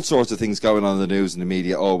about all sorts of things going on in the news and the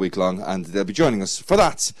media all week long, and they'll be joining us for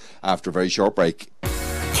that after a very short break.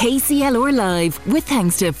 KCLR Live, with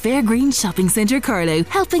thanks to Fairgreen Shopping Centre Carlow,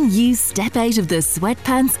 helping you step out of the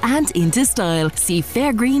sweatpants and into style. See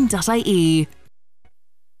fairgreen.ie.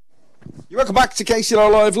 You're welcome back to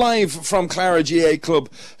KCLR Live from Clara GAA Club,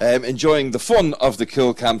 enjoying the fun of the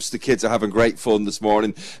Cúl Camps. The kids are having great fun this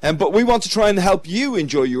morning, but we want to try and help you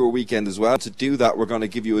enjoy your weekend as well. To do that, we're going to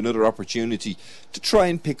give you another opportunity to try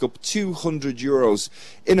and pick up €200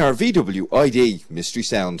 in our VW ID Mystery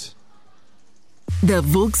Sound. The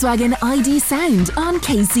Volkswagen ID Sound on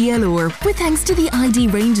KCLR, with thanks to the ID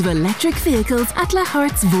range of electric vehicles at La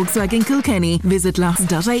Hart's Volkswagen Kilkenny. Visit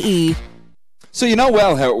las.ie. So you know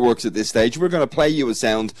well how it works at this stage. We're going to play you a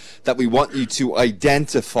sound that we want you to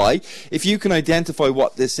identify. If you can identify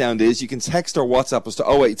what this sound is, you can text or WhatsApp us to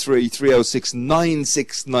 083 306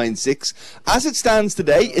 9696. As it stands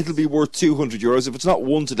today, it'll be worth €200. If it's not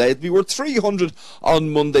won today, it'll be worth 300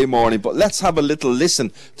 on Monday morning. But let's have a little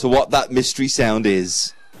listen to what that mystery sound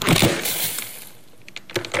is.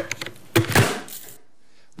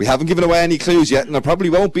 We haven't given away any clues yet, and there probably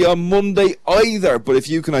won't be on Monday either. But if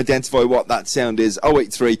you can identify what that sound is,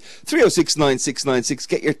 083 306 9696,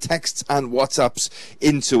 get your texts and WhatsApps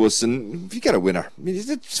into us, and if you get a winner, I mean,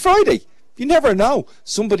 it's Friday. You never know.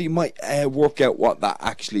 Somebody might work out what that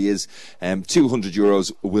actually is.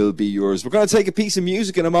 €200 will be yours. We're going to take a piece of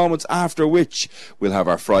music in a moment, after which we'll have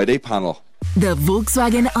our Friday panel. The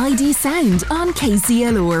Volkswagen ID Sound on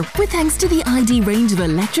KCLR, with thanks to the ID range of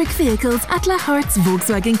electric vehicles at La Hart's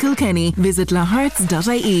Volkswagen Kilkenny. Visit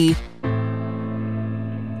laharts.ie.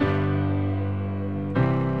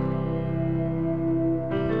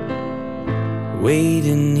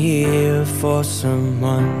 Waiting here for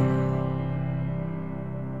someone,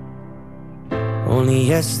 Only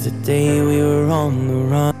yesterday we were on the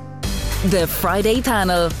run. The Friday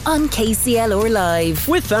Panel on KCLR Live.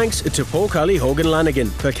 With thanks to Pocally Hogan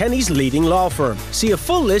Lanigan, Kilkenny's leading law firm. See a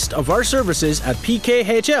full list of our services at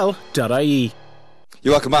pkhl.ie.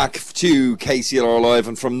 You're welcome back to KCLR Live,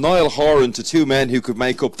 and from Niall Horan to two men who could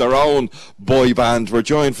make up their own boy band, we're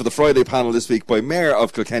joined for the Friday panel this week by Mayor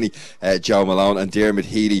of Kilkenny, Joe Malone, and Dermot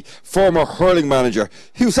Healy, former hurling manager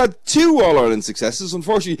who's had 2 All-Ireland successes,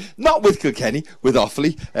 unfortunately not with Kilkenny, with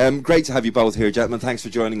Offaly. Great to have you both here, gentlemen. Thanks for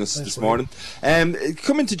joining us this morning.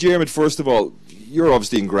 Coming to Dermot, first of all, you're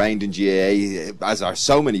obviously ingrained in GAA, as are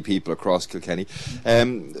so many people across Kilkenny.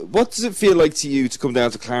 What does it feel like to you to come down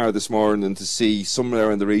to Clara this morning and to see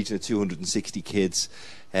somewhere in the region of 260 kids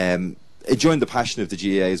enjoying the passion of the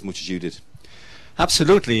GAA as much as you did?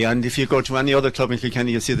 Absolutely, and if you go to any other club in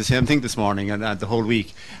Kilkenny, you'll see the same thing this morning and the whole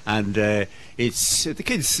week. And it's the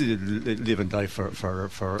kids live and die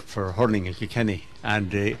for hurling in Kilkenny,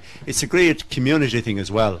 and it's a great community thing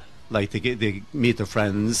as well. Like they meet their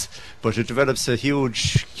friends, but it develops a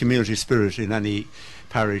huge community spirit in any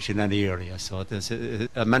parish, in any area. So there's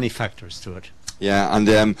many factors to it. Yeah,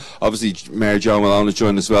 and obviously Mayor Joe Malone is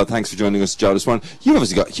joining us as well. Thanks for joining us, Joe, this morning. You've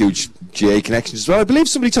obviously got huge GAA connections as well. I believe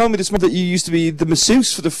somebody told me this morning that you used to be the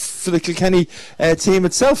masseuse for the Kilkenny team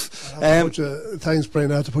itself. Thanks,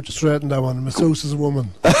 Brian. I had to put you straight in that one. Masseuse is a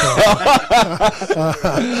woman.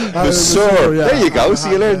 Masseur. Yeah. There you go.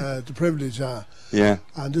 See, you learn. The privilege, yeah.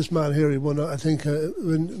 And this man here, he won, I think,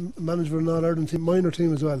 manager of an All-Ireland team, minor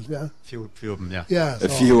team as well, yeah? Few of them, yeah. Yeah. A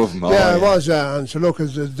few of them, yeah, it was, yeah. And so look,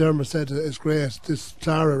 as Dermot said, it's great. This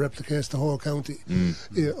Clara replicates the whole county,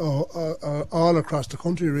 all across the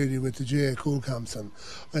country, really, with the GAA Cúl Camps. And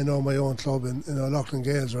I know my own club in Loughlin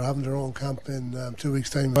Gales are having their own camp in 2 weeks'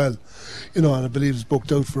 time. Well, and I believe it's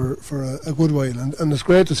booked out for a good while. And it's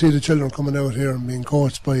great to see the children coming out here and being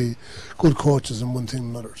coached by good coaches and one thing and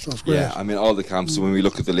another. So it's great. Yeah, I mean, all the camps. So when we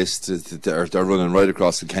look at the list, they're running right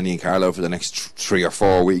across Kilkenny and Carlow for the next 3 or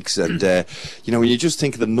 4 weeks, and when you just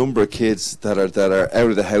think of the number of kids that are out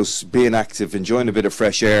of the house, being active, enjoying a bit of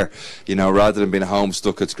fresh air, rather than being home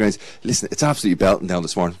stuck at screens. Listen, it's absolutely belting down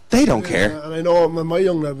this morning. They don't care. And I know my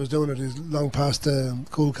young lad was doing it. He's long past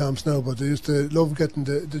Cúl Camps now, but they used to love getting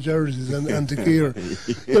the jerseys and the gear,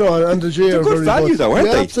 and the gear. They're good value, though,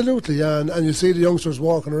 aren't they? Absolutely, yeah. And you see the youngsters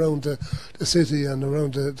walking around the city and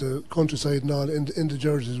around the countryside and all in the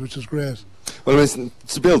jerseys, which is great. Well, it's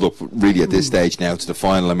a build-up really at this stage now to the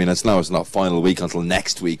final. I mean, it's not final week until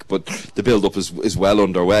next week, but the build-up is well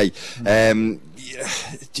underway. Dermot,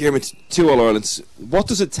 2 All-Irelands. What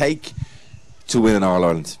does it take to win an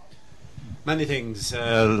All-Ireland? Many things,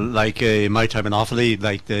 like my time in Offaly,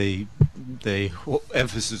 like the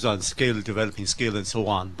emphasis on skill, developing skill and so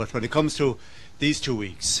on. But when it comes to these 2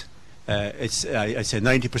 weeks, I say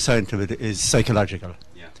 90% of it is psychological.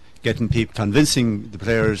 Getting people, convincing the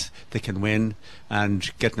players they can win,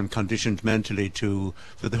 and getting them conditioned mentally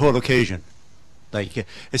for the whole occasion. Like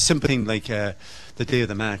a simple thing like the day of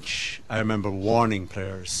the match, I remember warning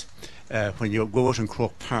players when you go out in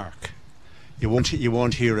Croke Park, you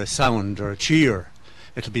won't hear a sound or a cheer.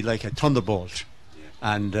 It'll be like a thunderbolt.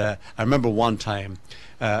 And I remember one time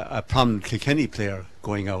a prominent Kilkenny player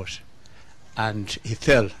going out, and he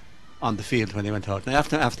fell on the field when he went out. And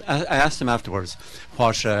I asked him afterwards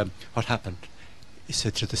what happened. He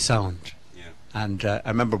said, to the sound. And I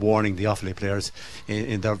remember warning the Offaly players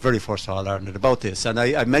in their very first All-Ireland about this. And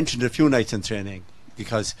I mentioned it a few nights in training,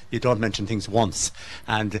 because you don't mention things once.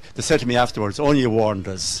 And they said to me afterwards, only you warned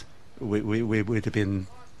us, we'd have been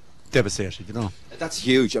devastated, That's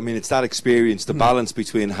huge. I mean, it's that experience, the balance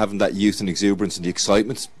between having that youth and exuberance and the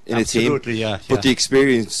excitement in a team. Absolutely, yeah. But the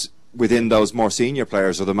experience within those more senior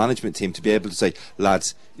players or the management team to be able to say,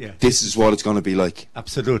 lads, this is what it's going to be like.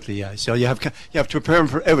 Absolutely, yeah. So you have to prepare them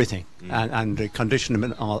for everything and condition them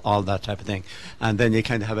and all that type of thing. And then you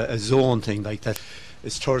kind of have a zone thing like that.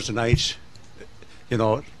 It's Thursday night,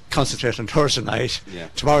 concentrate on Thursday night.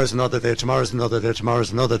 Tomorrow's another day, tomorrow's another day,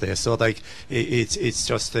 tomorrow's another day. So like it's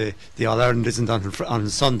just the All-Ireland isn't on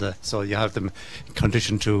Sunday, so you have them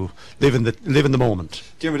conditioned to live in the moment.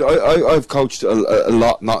 Dermot, I've coached a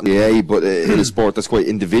lot, not in the AA, but in a sport that's quite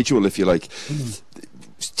individual, if you like.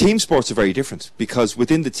 Team sports are very different, because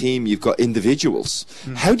within the team you've got individuals.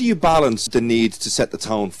 How do you balance the need to set the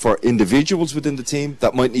tone for individuals within the team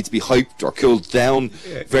that might need to be hyped or cooled down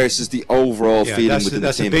versus the overall feeling within the team?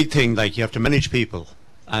 That's a big thing. Like, you have to manage people,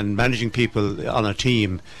 and managing people on a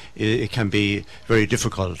team, it can be very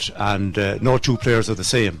difficult, and no 2 players are the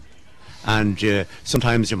same. And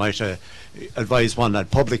sometimes you might advise one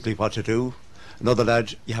lad publicly what to do, Another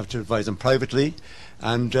lad, you have to advise him privately.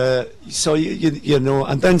 And so, you know,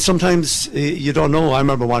 and then sometimes you don't know. I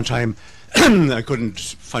remember one time I couldn't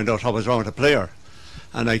find out what was wrong with a player.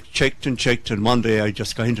 And I checked, and one day I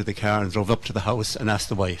just got into the car and drove up to the house and asked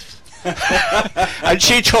the wife. And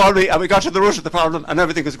she told me, and we got to the root of the problem, and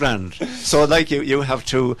everything was grand. So, like, you have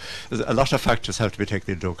to, a lot of factors have to be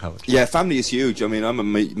taken into account. Yeah, family is huge. I mean, I'm a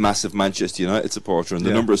massive Manchester United supporter, and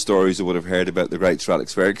the number of stories I would have heard about the great Sir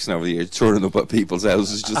Alex Ferguson over the years, turning up at people's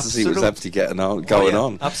houses just to see what's actually going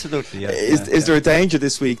on. Absolutely, yeah. Is there a danger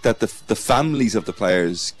this week that the families of the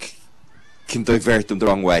players can divert them the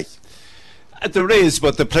wrong way? There is,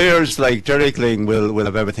 but the players like Derek Ling will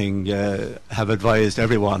have everything, have advised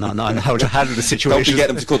everyone on how to handle the situation. Don't forget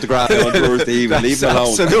them to cut the grass on Thursday evening, leave them alone.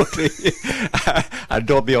 Absolutely. And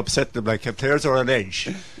don't be upset them, like players are on edge,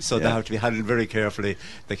 so they have to be handled very carefully.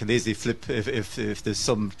 They can easily flip if there's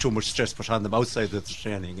too much stress put on them outside of the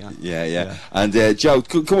training. Yeah. And Joe,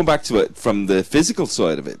 coming back to it from the physical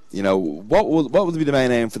side of it, you know, what would be the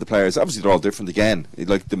main aim for the players? Obviously they're all different again,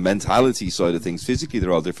 like the mentality side of things. Physically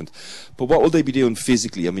they're all different, but what will they be doing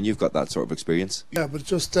physically? I mean, you've got that sort of experience. Yeah, but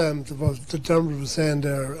just the Dermot was saying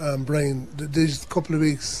there, Brian, these couple of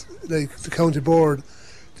weeks, like the county board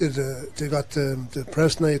they got the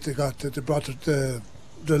press night, they allowed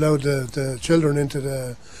the children into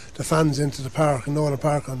the fans into the park, in Nolan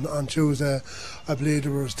Park on Tuesday. I believe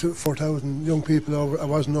there was 4,000 young people over. I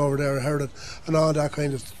wasn't over there, I heard it, and all that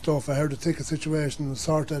kind of stuff. I heard the ticket situation was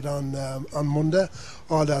sorted on Monday,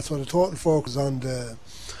 all that, so the total focus on the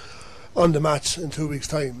match in 2 weeks'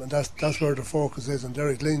 time, and that's where the focus is. And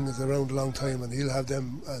Derek Ling is around a long time, and he'll have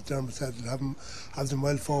them, as Dermot said, he'll have them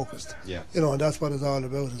well focused. Yeah. You know, and that's what it's all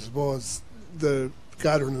about, I suppose. The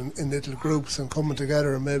gathering in little groups and coming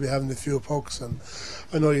together and maybe having a few pucks. And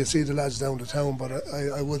I know you see the lads down the town, but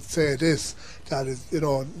I would say this, that is, you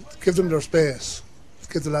know, give them their space.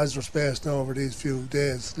 Give the lads their space now over these few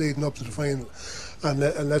days leading up to the final, and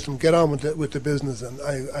let them get on with the business. And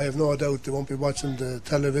I have no doubt they won't be watching the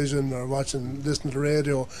television or listening to the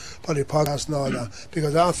radio, probably podcasts and all that,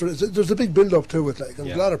 because after there's a big build up to it, like,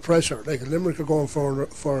 and a lot of pressure. Like Limerick are going for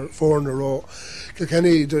 4 in a row.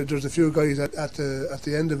 Kilkenny, there's a few guys at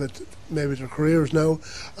the end of it, maybe their careers now,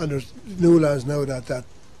 and there's new lads now that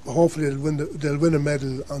hopefully they'll win a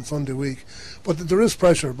medal on Sunday week. But there is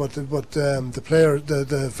pressure. But the player,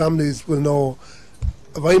 the families will know.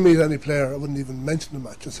 If I meet any player, I wouldn't even mention the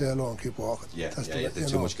match and say hello and keep walking.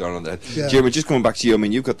 There's too much going on there. Yeah. Jim, just coming back to you, I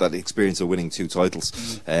mean, you've got that experience of winning 2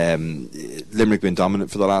 titles. Limerick been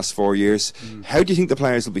dominant for the last 4 years. How do you think the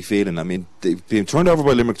players will be feeling? I mean, they've been turned over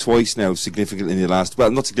by Limerick twice now, significantly in the last,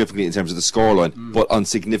 well, not significantly in terms of the scoreline, but on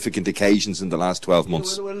significant occasions in the last 12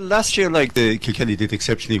 months. Well, last year, like, the Kilkenny did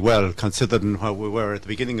exceptionally well, considering how we were at the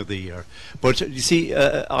beginning of the year. But you see,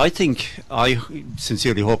 I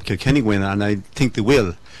sincerely hope Kilkenny win, and I think they will,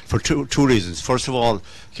 for two reasons. First of all,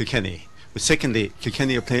 Kilkenny. But secondly,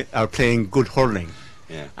 Kilkenny are playing good hurling.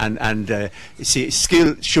 Yeah. And you see,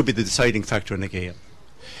 skill should be the deciding factor in a game.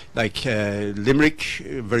 Like Limerick,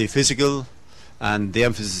 very physical, and the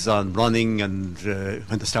emphasis on running, and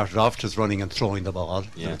when they started off, just running and throwing the ball,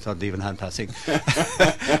 not even hand passing.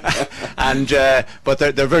 But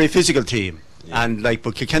they're a very physical team. Yeah. And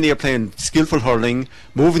but Kilkenny are playing skillful hurling,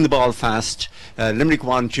 moving the ball fast. Limerick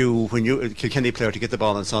want Kilkenny player to get the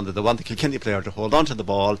ball on Sunday. They want the Kilkenny player to hold on to the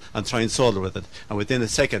ball and try and solo with it. And within a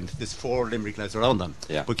second, there's 4 Limerick lads around them.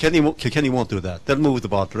 Yeah. But Kilkenny won't do that. They'll move the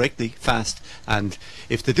ball directly, fast, and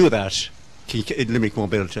if they do that, Limerick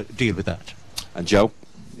won't be able to deal with that. And Joe?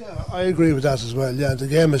 Yeah, I agree with that as well. Yeah, the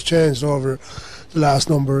game has changed over the last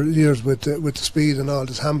number of years with the speed and all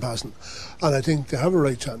this hand passing, and I think they have a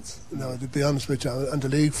right chance. Now, to be honest with you, and the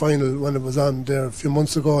league final, when it was on there a few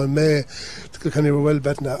months ago in May, Kilkenny were well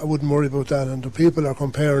betting that. I wouldn't worry about that. And the people are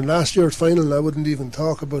comparing last year's final. I wouldn't even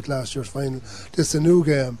talk about last year's final. This is a new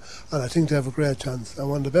game, and I think they have a great chance. And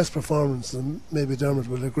one of the best performances, and maybe Dermot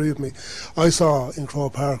will agree with me, I saw in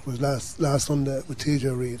Croke Park was last Sunday with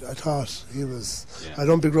TJ Reid. I thought he was. I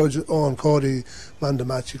don't begrudge Owen Cody man the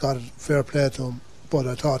match. He got it, fair play to him. But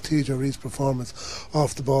I thought TJ Reid's performance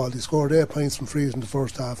off the ball, he scored 8 points from frees in the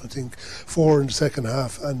first half, I think 4 in the second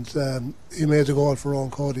half, and he made a goal for Owen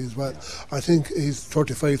Cody as well. I think he's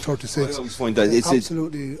 35, 36. I always find that it's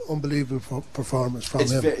absolutely unbelievable performance from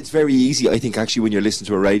him. It's very easy, I think, actually, when you're listening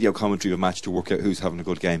to a radio commentary of a match, to work out who's having a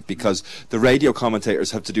good game, because the radio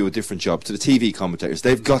commentators have to do a different job to the TV commentators.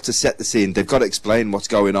 They've got to set the scene, they've got to explain what's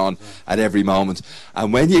going on at every moment.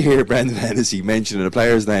 And when you hear Brendan Hennessy mentioning a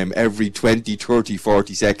player's name every 20, 30,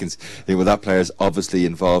 40 seconds. Well, that player's obviously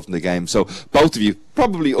involved in the game. So both of you,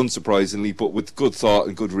 probably unsurprisingly, but with good thought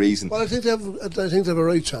and good reason. Well, I think they have a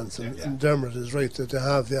right chance, and Dermot is right that they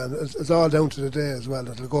have. Yeah, and it's all down to the day as well.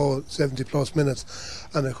 It'll go 70 plus minutes,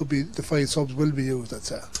 and it could be the 5 subs will be used.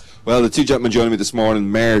 That's it. Well, the two gentlemen joining me this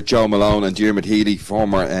morning, Mayor Joe Malone and Diarmuid Healy,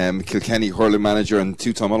 former Kilkenny hurling manager and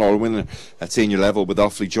two-time All-Ireland winner at senior level with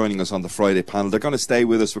Offaly, joining us on the Friday panel. They're going to stay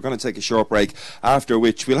with us. We're going to take a short break, after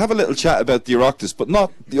which we'll have a little chat about the Oireachtas, but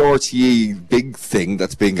not the RTE big thing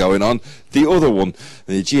that's been going on. The other one,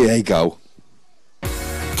 the GAA Go.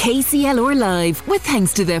 KCLR Live, with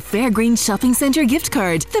thanks to the Fairgreen Shopping Centre gift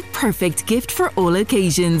card, the perfect gift for all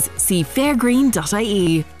occasions. See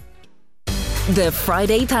fairgreen.ie. The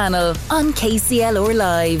Friday panel on KCLR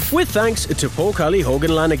Live. With thanks to Polcally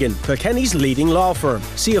Hogan Lanigan, Kilkenny's leading law firm.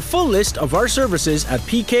 See a full list of our services at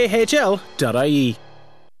pkhl.ie.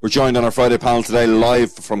 We're joined on our Friday panel today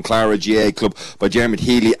live from Clara GAA Club by Diarmuid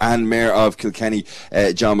Healy and Mayor of Kilkenny,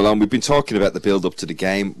 John Malone. We've been talking about the build-up to the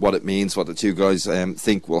game, what it means, what the two guys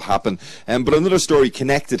think will happen. But another story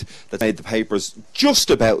connected that made the papers just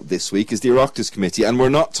about this week is the Oireachtas Committee, and we're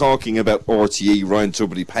not talking about RTE, Ryan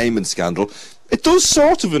Tubridy payment scandal. It does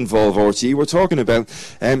sort of involve RTE. We're talking about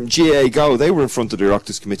GAA Go. They were in front of the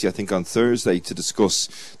Oireachtas Committee, I think, on Thursday to discuss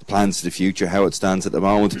the plans for the future, how it stands at the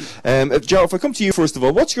moment. Joe, if I come to you first of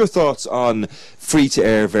all, what's your thoughts on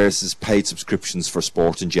free-to-air versus paid subscriptions for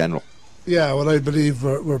sport in general? Yeah, well, I believe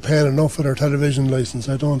we're paying enough for our television licence.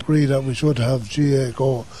 I don't agree that we should have GAA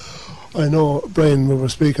Go. I know, Brian, we were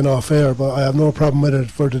speaking off air, but I have no problem with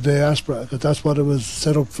it for the diaspora, because that's what it was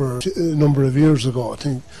set up for a number of years ago. I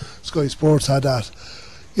think Sky Sports had that.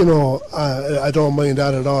 You know, I don't mind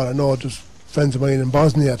that at all. I know just friends of mine in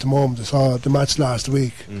Bosnia at the moment, they saw the match last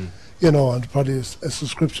week. You know, and probably a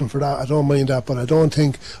subscription for that. I don't mind that, but I don't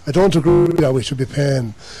agree that we should be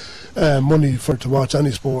paying money to watch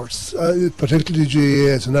any sports, particularly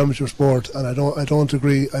GAA. It's an amateur sport, and I don't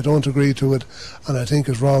agree to it, and I think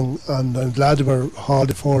it's wrong. And I'm glad they were hauled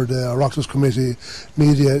before the Oireachtas Committee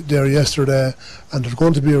media there yesterday, and there's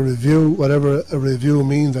going to be a review, whatever a review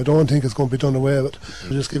means. I don't think it's going to be done away with.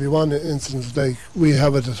 I'll just give you one instance. Like, we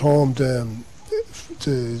have it at home to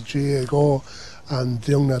GAA Go, and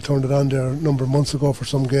the young lad turned it on there a number of months ago for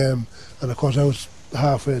some game, and of course I was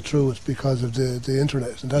halfway through it because of the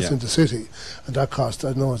internet, and that's in the city, and that cost,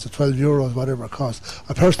 I don't know, it's €12, whatever it costs.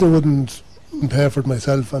 I personally wouldn't pay for it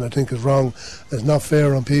myself, and I think it's wrong. It's not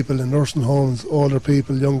fair on people in nursing homes, older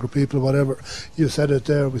people, younger people, whatever. You said it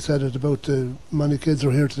there, we said it about many kids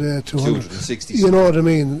are here today, 260. You know what I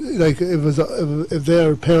mean? Like, if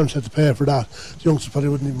their parents had to pay for that, the youngsters probably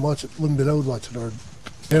wouldn't even watch it, wouldn't be allowed to watch it, or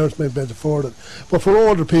parents may be able to afford it. But for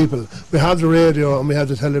older people, we have the radio and we have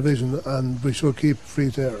the television, and we should keep it free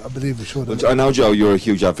there. I believe we should. Well, I know, Joe, you're a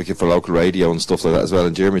huge advocate for local radio and stuff like that as well,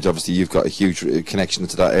 and Diarmuid, obviously you've got a huge connection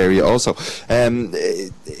to that area also.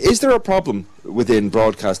 Is there a problem within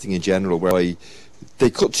broadcasting in general where they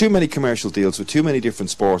cut too many commercial deals with too many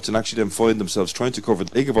different sports, and actually then find themselves trying to cover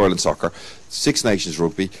the League of Ireland Soccer, Six Nations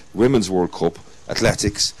Rugby, Women's World Cup,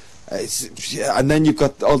 athletics, and then you've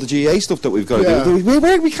got all the GAA stuff that we've got to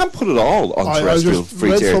do. We can't put it all on terrestrial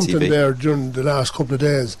free-to-air TV. I just read something there during the last couple of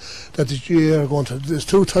days that the GAA are going to, there's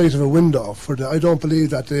too tight of a window for I don't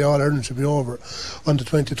believe that the All-Ireland should be over on the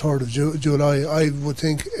 23rd of July. I would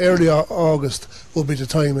think early August will be the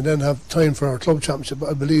time, and then have time for our club championship.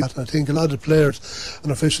 I believe that, and I think a lot of players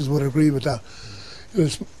and officials would agree with that.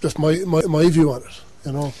 It's just my view on it.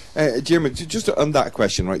 You know, Diarmuid, just on that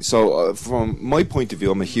question, right? So, from my point of view,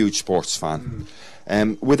 I'm a huge sports fan.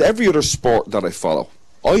 With every other sport that I follow,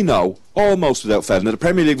 I know almost without fail. Now, the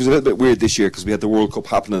Premier League was a little bit weird this year because we had the World Cup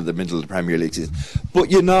happening in the middle of the Premier League season. But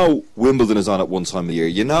you know, Wimbledon is on at one time of the year.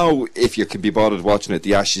 You know, if you can be bothered watching it,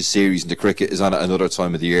 the Ashes series and the cricket is on at another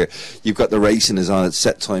time of the year. You've got the racing is on at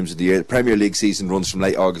set times of the year. The Premier League season runs from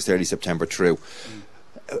late August, early September through.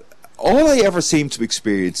 All I ever seem to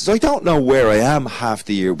experience is I don't know where I am half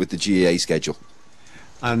the year with the GAA schedule.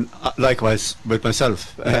 And likewise with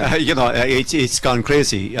myself, you know, it's gone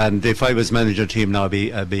crazy. And if I was manager team now,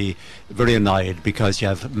 I'd be very annoyed because you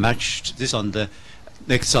have matched this on the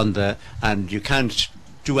next Sunday, and you can't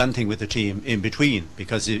do anything with the team in between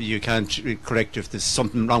because you can't correct if there's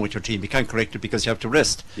something wrong with your team. You can't correct it because you have to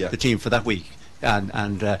rest the team for that week.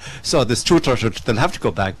 And so there's two-thirds. They'll have to go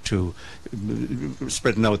back to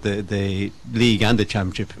spreading out the league and the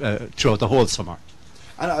championship throughout the whole summer.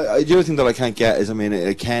 And the other thing that I can't get is, I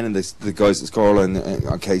mean, Ken and the guys at Scoreline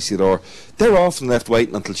on KCLR, they're often left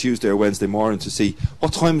waiting until Tuesday or Wednesday morning to see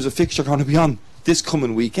what time is a fixture going to be on this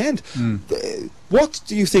coming weekend. What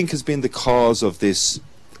do you think has been the cause of this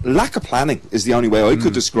lack of planning is the only way I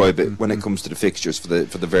could describe it when it comes to the fixtures for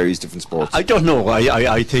the various different sports. I don't know.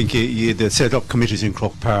 I think they set up committees in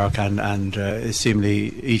Croke Park, and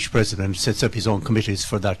seemingly each president sets up his own committees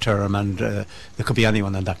for that term, and there could be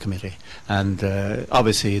anyone on that committee, and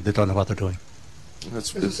obviously they don't know what they're doing.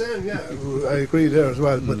 It's the same, yeah. I agree there as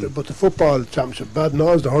well. But the football championship, bad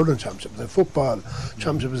knows the hurling championship. The football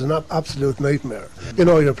championship is an absolute nightmare. You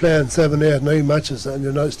know, you're playing 7, 8, 9 matches, and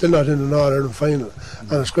you're still not in an All-Ireland final,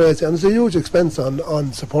 and it's great. And it's a huge expense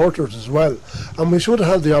on supporters as well. And we should have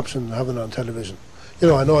had the option of having it on television. You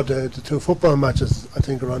know, I know the 2 football matches I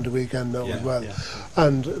think are on the weekend now as well.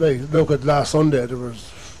 And look at last Sunday, there was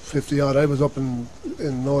 50 odd. I was up in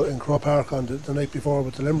Croke Park on the night before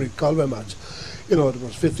with the Limerick Galway match. You know, there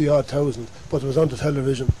was 50 odd thousand, but it was on the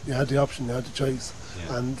television. You had the option, you had the choice.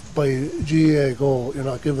 And by GAA Go, you're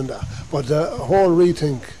not given that. But the whole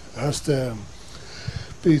rethink has to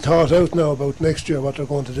be thought out now about next year what they're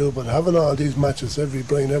going to do. But having all these matches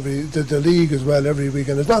the league as well every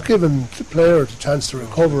weekend, it's not giving players a chance to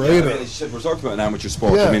recover either. I mean, we're talking about an amateur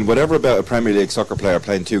sport. I mean, whatever about a Premier League soccer player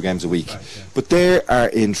playing 2 games a week, but they are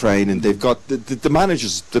in training. They've got the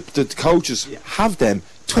managers, the coaches have them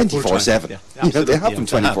 24/7. You know, they have them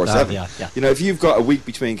 24/7. You know, if you've got a week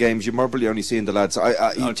between games, you're probably only seeing the lads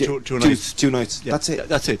 2 nights. That's it.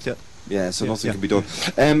 That's it. Yeah, so nothing can be done.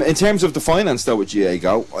 In terms of the finance, though, with GAA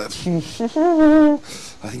Go, I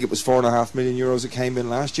think it was €4.5 million it came in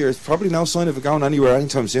last year. It's probably no sign of it going anywhere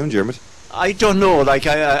anytime soon, Dermot. I don't know. Like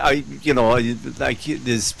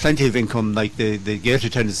there's plenty of income. Like the gate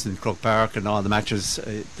attendance in Croke Park and all the matches,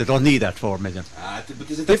 they don't need that 4 million. But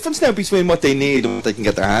there's a difference now between what they need and what they can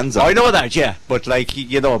get their hands on. I know that, yeah. But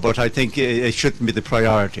but I think it shouldn't be the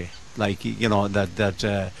priority.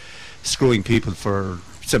 That screwing people for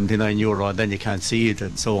 €79 and then you can't see it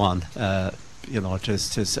and so on. And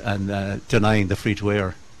denying the free to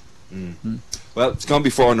air. Well, it's gone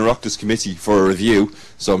before an Oireachtas committee for a review,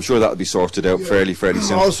 so I'm sure that'll be sorted out fairly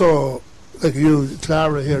soon. Also, like you,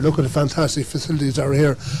 Clara here, look at the fantastic facilities that are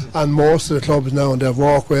here, and most of the clubs now, and they have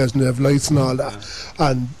walkways and they have lights and all that,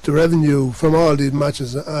 and the revenue from all these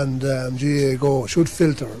matches and GAA Go should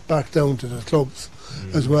filter back down to the clubs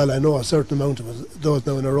as well. I know a certain amount of those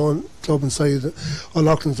now in our own club inside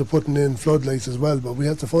O'Loughlin's are putting in floodlights as well, but we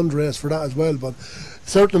have to fundraise for that as well. But a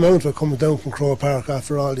certain amount of it comes down from Croke Park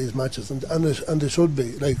after all these matches, and they should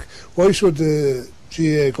be. Like, why should the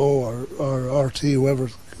GAA Go or RT, whoever,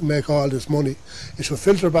 make all this money? It should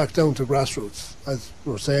filter back down to grassroots. As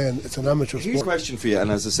we're saying, it's an amateur sport. Here's a question for you,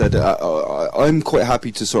 and as I said, I'm quite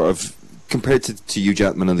happy to sort of, compared to you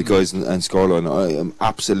gentlemen and the guys and Scoreline, I am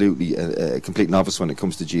absolutely a complete novice when it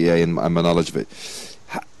comes to GAA and my knowledge of it.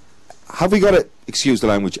 Have we got to, excuse the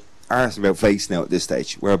language, arse about face now at this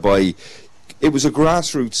stage, whereby it was a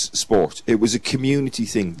grassroots sport, it was a community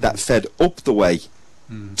thing that fed up the way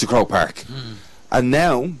to Croke Park, and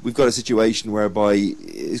now we've got a situation whereby,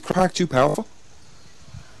 is Croke Park too powerful?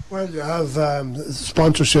 Well, you have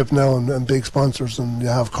sponsorship now and big sponsors, and you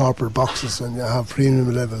have corporate boxes, and you have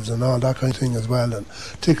premium levels and all that kind of thing as well. And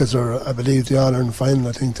tickets are, I believe, the All-Ireland final,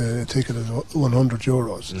 I think the ticket is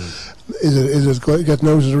 €100. Is it getting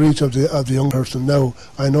out of the reach of the young person? Now,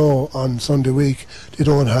 I know on Sunday week they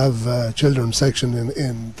don't have children's section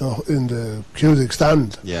in the Cusick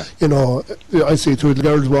stand. Yeah. You know, I see 2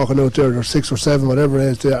 girls walking out there, they're 6 or 7, whatever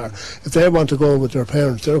age they are. If they want to go with their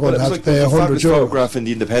parents, they're going to have to pay €100. Photograph in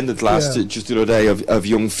the Independent just the other day of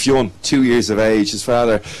young Fionn, 2 years of age, his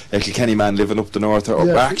father, a Kilkenny man living up the north.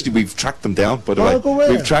 Actually, we've tracked them down, by the way.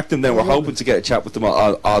 We've tracked them down. We're hoping to get a chat with them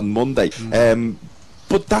on Monday.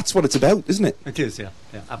 But that's what it's about, isn't it? It is, yeah,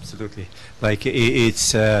 absolutely. Like,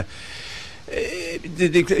 it's you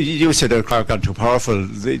said they're gone too powerful.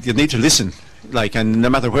 You need to listen. Like, and no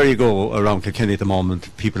matter where you go around Kilkenny at the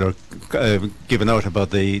moment, people are giving out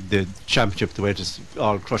about the championship, the way it's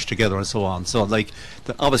all crushed together and so on. So, like,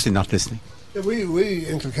 they're obviously not listening. Yeah, we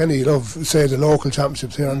in Kilkenny love, say, the local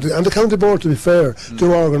championships here, and the county board, to be fair,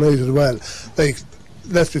 do organise it well. Like,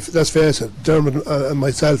 let's face it, Dermot and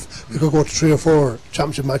myself, we could go to 3 or 4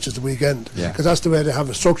 championship matches the weekend, because that's the way they have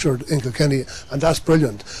it structured in Kilkenny, and that's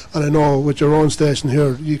brilliant. And I know with your own station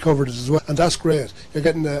here, you covered it as well, and that's great. You're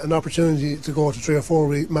getting an opportunity to go to 3 or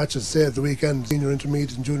 4 matches, say, at the weekend, senior,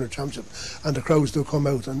 intermediate and junior championship, and the crowds do come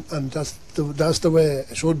out, and that's the way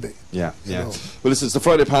it should be. Yeah. Well, this is the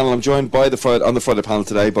Friday panel. I'm joined on the Friday panel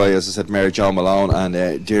today by, as I said, Mayor John Malone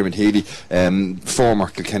and Dermot Healy, former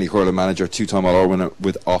Kilkenny hurling manager, 2-time All-Ireland winner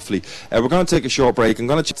with Offaly. We're going to take a short break. I'm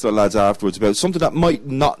going to chat to the lads afterwards about something that might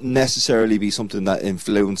not necessarily be something that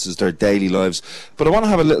influences their daily lives, but I want to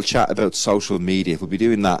have a little chat about social media. We'll be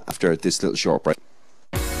doing that after this little short break.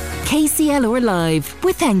 KCLR Live,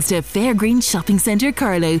 with thanks to Fairgreen Shopping Centre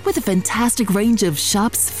Carlow, with a fantastic range of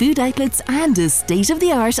shops, food outlets and a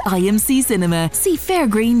state-of-the-art IMC cinema. See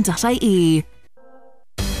fairgreen.ie.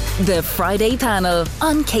 The Friday Panel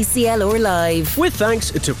on KCLR Live. With thanks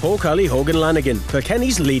to Pocally Hogan Lanigan,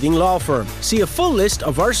 Kilkenny's leading law firm. See a full list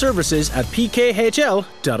of our services at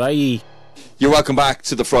pkhl.ie. You're welcome back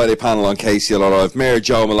to the Friday Panel on KCLR Live. Mayor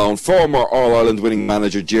Joe Malone, former All-Ireland winning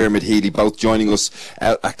manager Diarmuid Healy, both joining us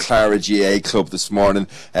out at Clara GAA Club this morning.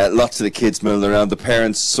 Lots of the kids milling around, the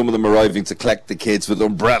parents, some of them arriving to collect the kids with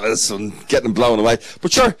umbrellas and getting them blown away.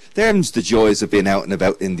 But sure, there's the joys of being out and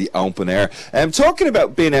about in the open air. Talking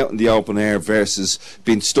about being out in the open air versus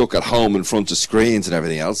being stuck at home in front of screens and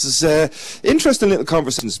everything else is interesting little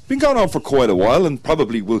conversations. Been going on for quite a while and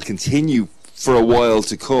probably will continue for a while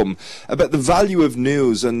to come, about the value of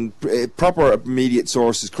news and proper immediate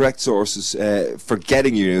sources, correct sources for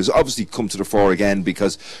getting your news. Obviously come to the fore again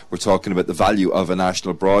because we're talking about the value of a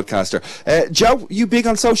national broadcaster. Joe, you big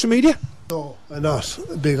on social media? No, I'm not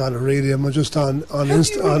big on it really. I'm just on How do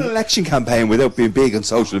you run an election campaign without being big on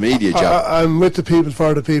social media, Joe? I'm with the people,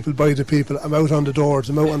 for the people, by the people. I'm out on the doors,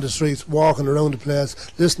 I'm out on the streets, walking around the place,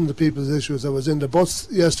 listening to people's issues. I was in the bus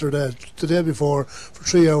yesterday, the day before, for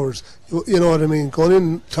 3 hours. You know what I mean? Going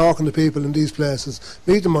in, talking to people in these places,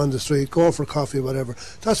 meet them on the street, go for coffee, whatever.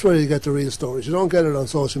 That's where you get the real stories. You don't get it on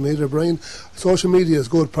social media, Brian. Social media is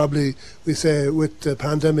good, probably, we say, with the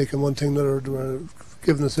pandemic and one thing that are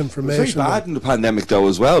giving us information. It was very bad in the pandemic though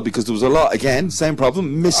as well, because there was a lot, again, same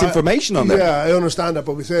problem, misinformation on there. Yeah, I understand that,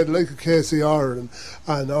 but we said like KCR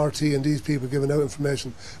and RT and these people giving out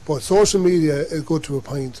information. But social media is good to a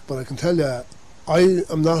point, but I can tell you, I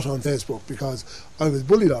am not on Facebook because I was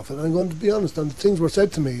bullied off it. I'm going to be honest, and things were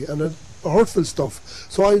said to me and hurtful stuff.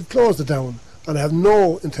 So I closed it down, and I have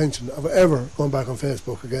no intention of ever going back on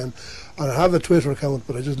Facebook again. And I have a Twitter account,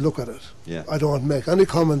 but I just look at it. Yeah. I don't make any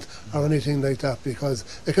comment or anything like that because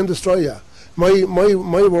it can destroy you. My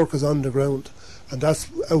work is on the ground, and that's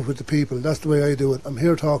out with the people. That's the way I do it. I'm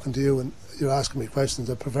here talking to you, and you're asking me questions.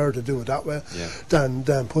 I prefer to do it that way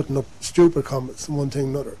than putting up stupid comments and one thing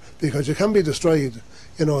and another, because you can be destroyed.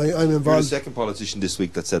 You know, I'm involved. You're the second politician this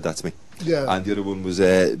week that said that to me. Yeah. And the other one was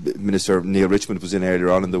Minister Neil Richmond was in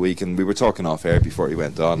earlier on in the week, and we were talking off air before he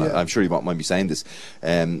went on. Yeah. I'm sure he won't mind me saying this,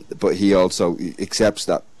 but he also accepts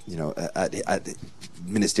that, you know, at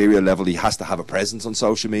ministerial level he has to have a presence on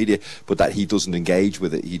social media, but that he doesn't engage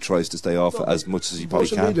with it. He tries to stay off as much as he probably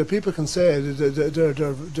social media, people can say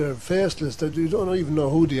they're faceless, that you don't even know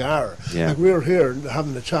who they are. Yeah. Like we're here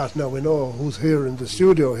having a chat now, we know who's here in the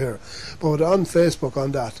studio here, but on Facebook,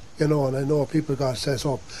 on that, you know, and I know people got set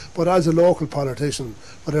up, but as a local politician,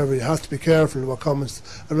 whatever, you have to be careful what comments.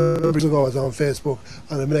 I remember years ago I was on Facebook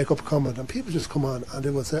and I make up a comment and people just come on and they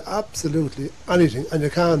will say absolutely anything, and you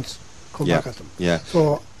can't come back at them. Yeah.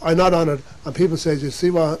 So I'm not on it, and people say, "You see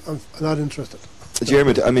what? I'm not interested."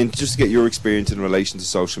 Diarmuid, I mean, just to get your experience in relation to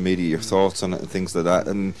social media, your thoughts on it and things like that,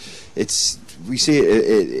 and we see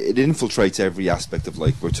it infiltrates every aspect of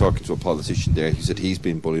life. We're talking to a politician there who said he's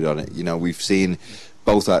been bullied on it. You know, we've seen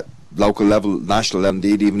both at local level, national level,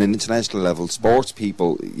 indeed even in international level, sports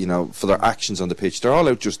people, you know, for their actions on the pitch, they're all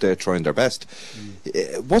out just there trying their best.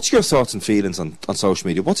 What's your thoughts and feelings on social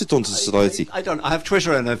media? What's it done to society? I have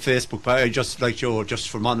Twitter and I have Facebook, but I just, like Joe, just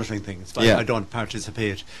for monitoring things. But I don't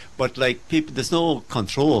participate. But like people, there's no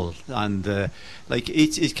control, and like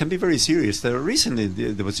it can be very serious. Recently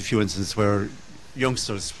there was a few instances where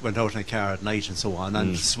youngsters went out in a car at night and so on,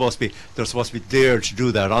 and they're supposed to be dared to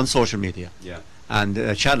do that on social media. Yeah. And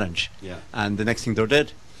a challenge. Yeah. And the next thing they're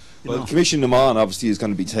dead. Well, Commission Naman obviously is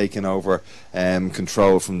going to be taking over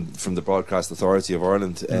control from the Broadcast Authority of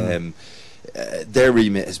Ireland. Their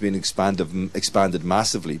remit has been expanded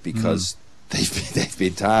massively because they've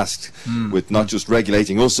been tasked with not just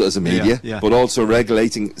regulating us as a media, but also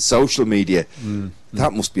regulating social media.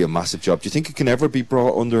 That must be a massive job. Do you think it can ever be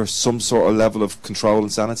brought under some sort of level of control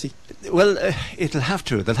and sanity? Well, it'll have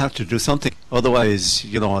to. They'll have to do something. Otherwise,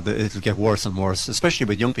 you know, it'll get worse and worse, especially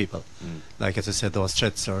with young people. Like, as I said, those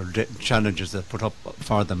threats or challenges that put up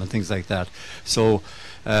for them and things like that. So,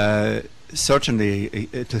 certainly,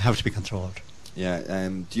 it'll have to be controlled. Yeah.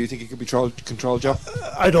 Do you think it could be controlled, Joe?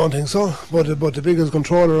 I don't think so. But the biggest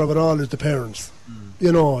controller of it all is the parents.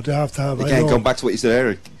 You know, they have to have. Again, going back to what you said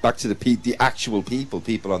earlier, back to the actual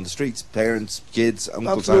people on the streets, parents, kids,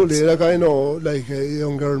 uncles, absolutely. aunts. Like I know, like a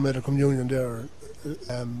young girl made a communion there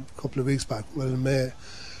a couple of weeks back. Well, in May,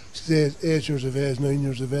 she's 8 years of age, 9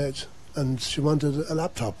 years of age, and she wanted a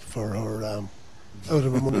laptop for her out of her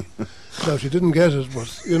money. Now she didn't get it,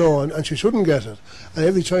 but you know, and she shouldn't get it. And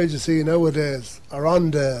every child you see nowadays are on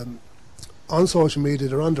on social media,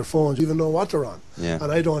 they're on their phones, even know what they're on. Yeah.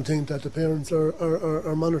 And I don't think that the parents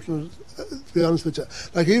are monitoring it, to be honest with you.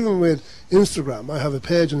 Like even with Instagram, I have a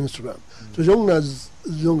page on Instagram. There's young lads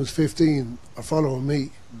as young as 15 are following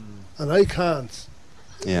me, and I can't.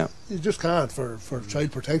 Yeah. You just can't for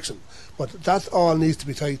child protection. But that all needs to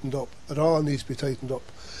be tightened up. It all needs to be tightened up.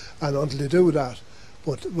 And until they do that,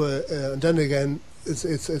 and then again,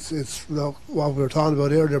 it's what we were talking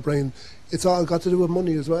about earlier, Brian, it's all got to do with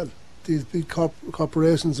money as well. These big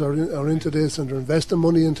corporations are into this, and they're investing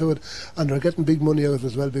money into it, and they're getting big money out of it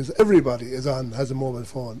as well, because everybody has a mobile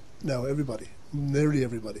phone now. Everybody, nearly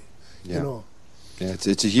everybody. Yeah. You know. Yeah,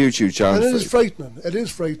 it's a huge challenge. And it is frightening. It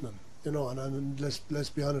is frightening. You know, and let's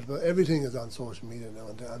be honest, but everything is on social media now,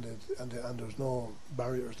 and there's no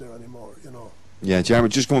barriers there anymore. You know. Yeah, Jeremy,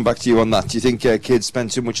 just going back to you on that, do you think kids spend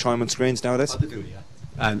too much time on screens nowadays? They do, yeah.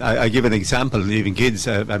 And I give an example, even kids,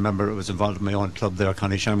 I remember I was involved in my own club there,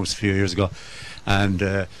 Connie Shamrocks, a few years ago, and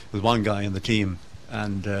there was one guy on the team,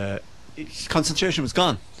 and his concentration was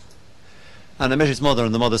gone. And I met his mother,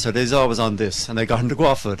 and the mother said, he's always on this, and I got him to go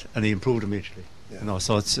off it, and he improved immediately. Yeah. You know,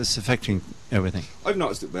 so it's affecting everything. I've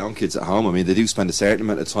noticed it with my own kids at home. I mean, they do spend a certain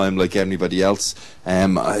amount of time like anybody else.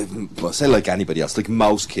 I say like anybody else, like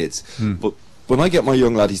most kids. But when I get my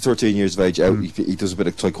young lad, he's 13 years of age, out, he does a bit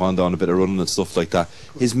of taekwondo and a bit of running and stuff like that.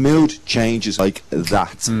 His mood changes like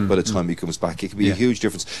that by the time he comes back. It can be a huge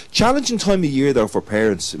difference. Challenging time of year, though, for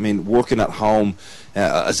parents. I mean, working at home,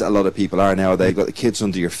 as a lot of people are now, they've got the kids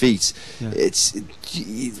under your feet. It's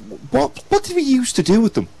what did we used to do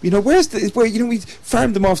with them? You know, where we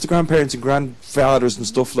farmed them off to grandparents and grandfathers and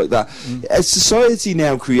stuff like that. Has society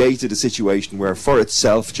now created a situation where, for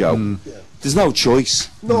itself, Joe, there's no choice?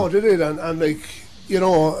 No, they did, and like, you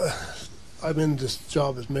know, I'm in this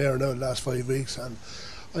job as mayor now the last 5 weeks, and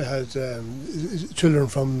I had children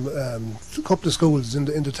from a couple of schools in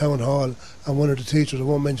the town hall, and one of the teachers, I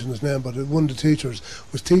won't mention his name, but one of the teachers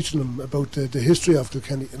was teaching them about the history of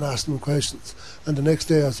Kilkenny and asking them questions. And the next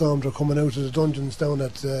day I saw them, they're coming out of the dungeons down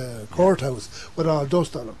at the courthouse with all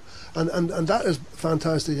dust on them. And that is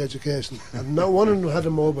fantastic education. And not one of them had a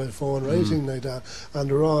mobile phone or anything like that, and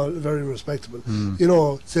they're all very respectable. You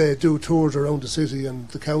know, say do tours around the city and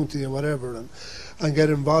the county and whatever, and get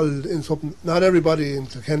involved in something. Not everybody in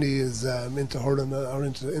Kilkenny is into hurling or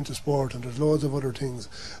into sport, and there's loads of other things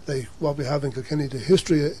like what we have in Kilkenny, the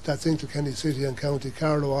history that's in Kilkenny city and county,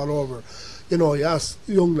 Carlow all over. You know, you ask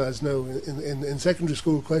young lads now in secondary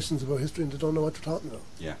school questions about history, and they don't know what they're talking about.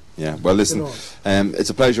 Yeah. Well, listen, You know. it's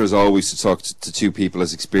a pleasure as always to talk to two people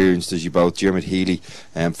as experienced as you both. Dermot Healy,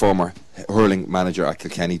 former hurling manager at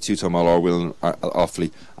Kilkenny, two-time All-Ireland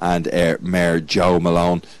Offaly, and Mayor Joe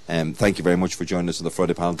Malone. Thank you very much for joining us on the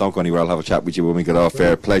Friday panel. Don't go anywhere. I'll have a chat with you when we get off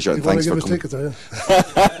air. Pleasure. And thanks for coming. Tickets, are you?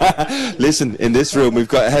 Listen, in this room we've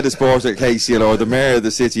got a head of sport at KCLR, the mayor of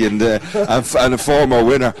the city, and a former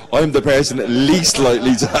winner. I'm the person least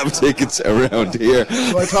likely to have tickets around here.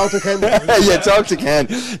 So I talk to Ken. Yeah, talk to Ken.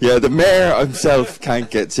 Yeah, the mayor himself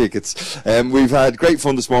can't get tickets. We've had great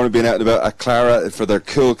fun this morning being out and about at Clara for their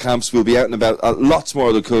Cúl Camps. We'll be out and about lots more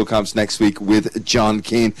of the Cúl Camps next week with John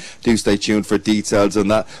Keane. Do stay tuned for details on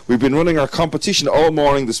that. We've been running our competition all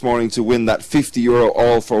morning this morning to win that €50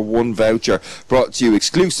 all-for-one voucher, brought to you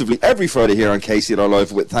exclusively every Friday here on KCLR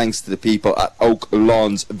Live, with thanks to the people at Oak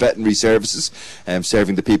Lawns Veterinary Services,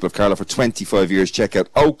 serving the people of Carlow for 25 years. Check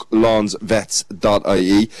out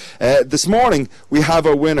oaklawnsvets.ie. This morning we have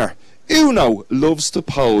a winner. Uno loves to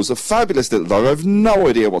pose, a fabulous little dog. I have no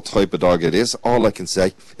idea what type of dog it is. All I can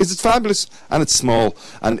say is it's fabulous and it's small.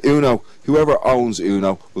 And Uno, whoever owns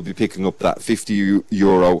Uno, will be picking up that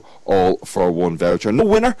 €50 all-for-one voucher. No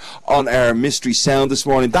winner on our mystery sound this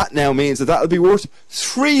morning. That now means that'll be worth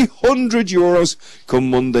 €300 come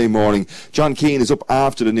Monday morning. John Keane is up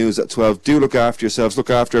after the news at 12. Do look after yourselves. Look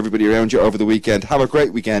after everybody around you over the weekend. Have a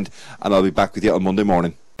great weekend, and I'll be back with you on Monday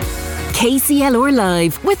morning. KCLR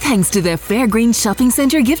Live, with thanks to the Fairgreen Shopping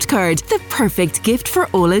Centre gift card, the perfect gift for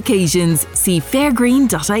all occasions. See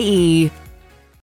fairgreen.ie.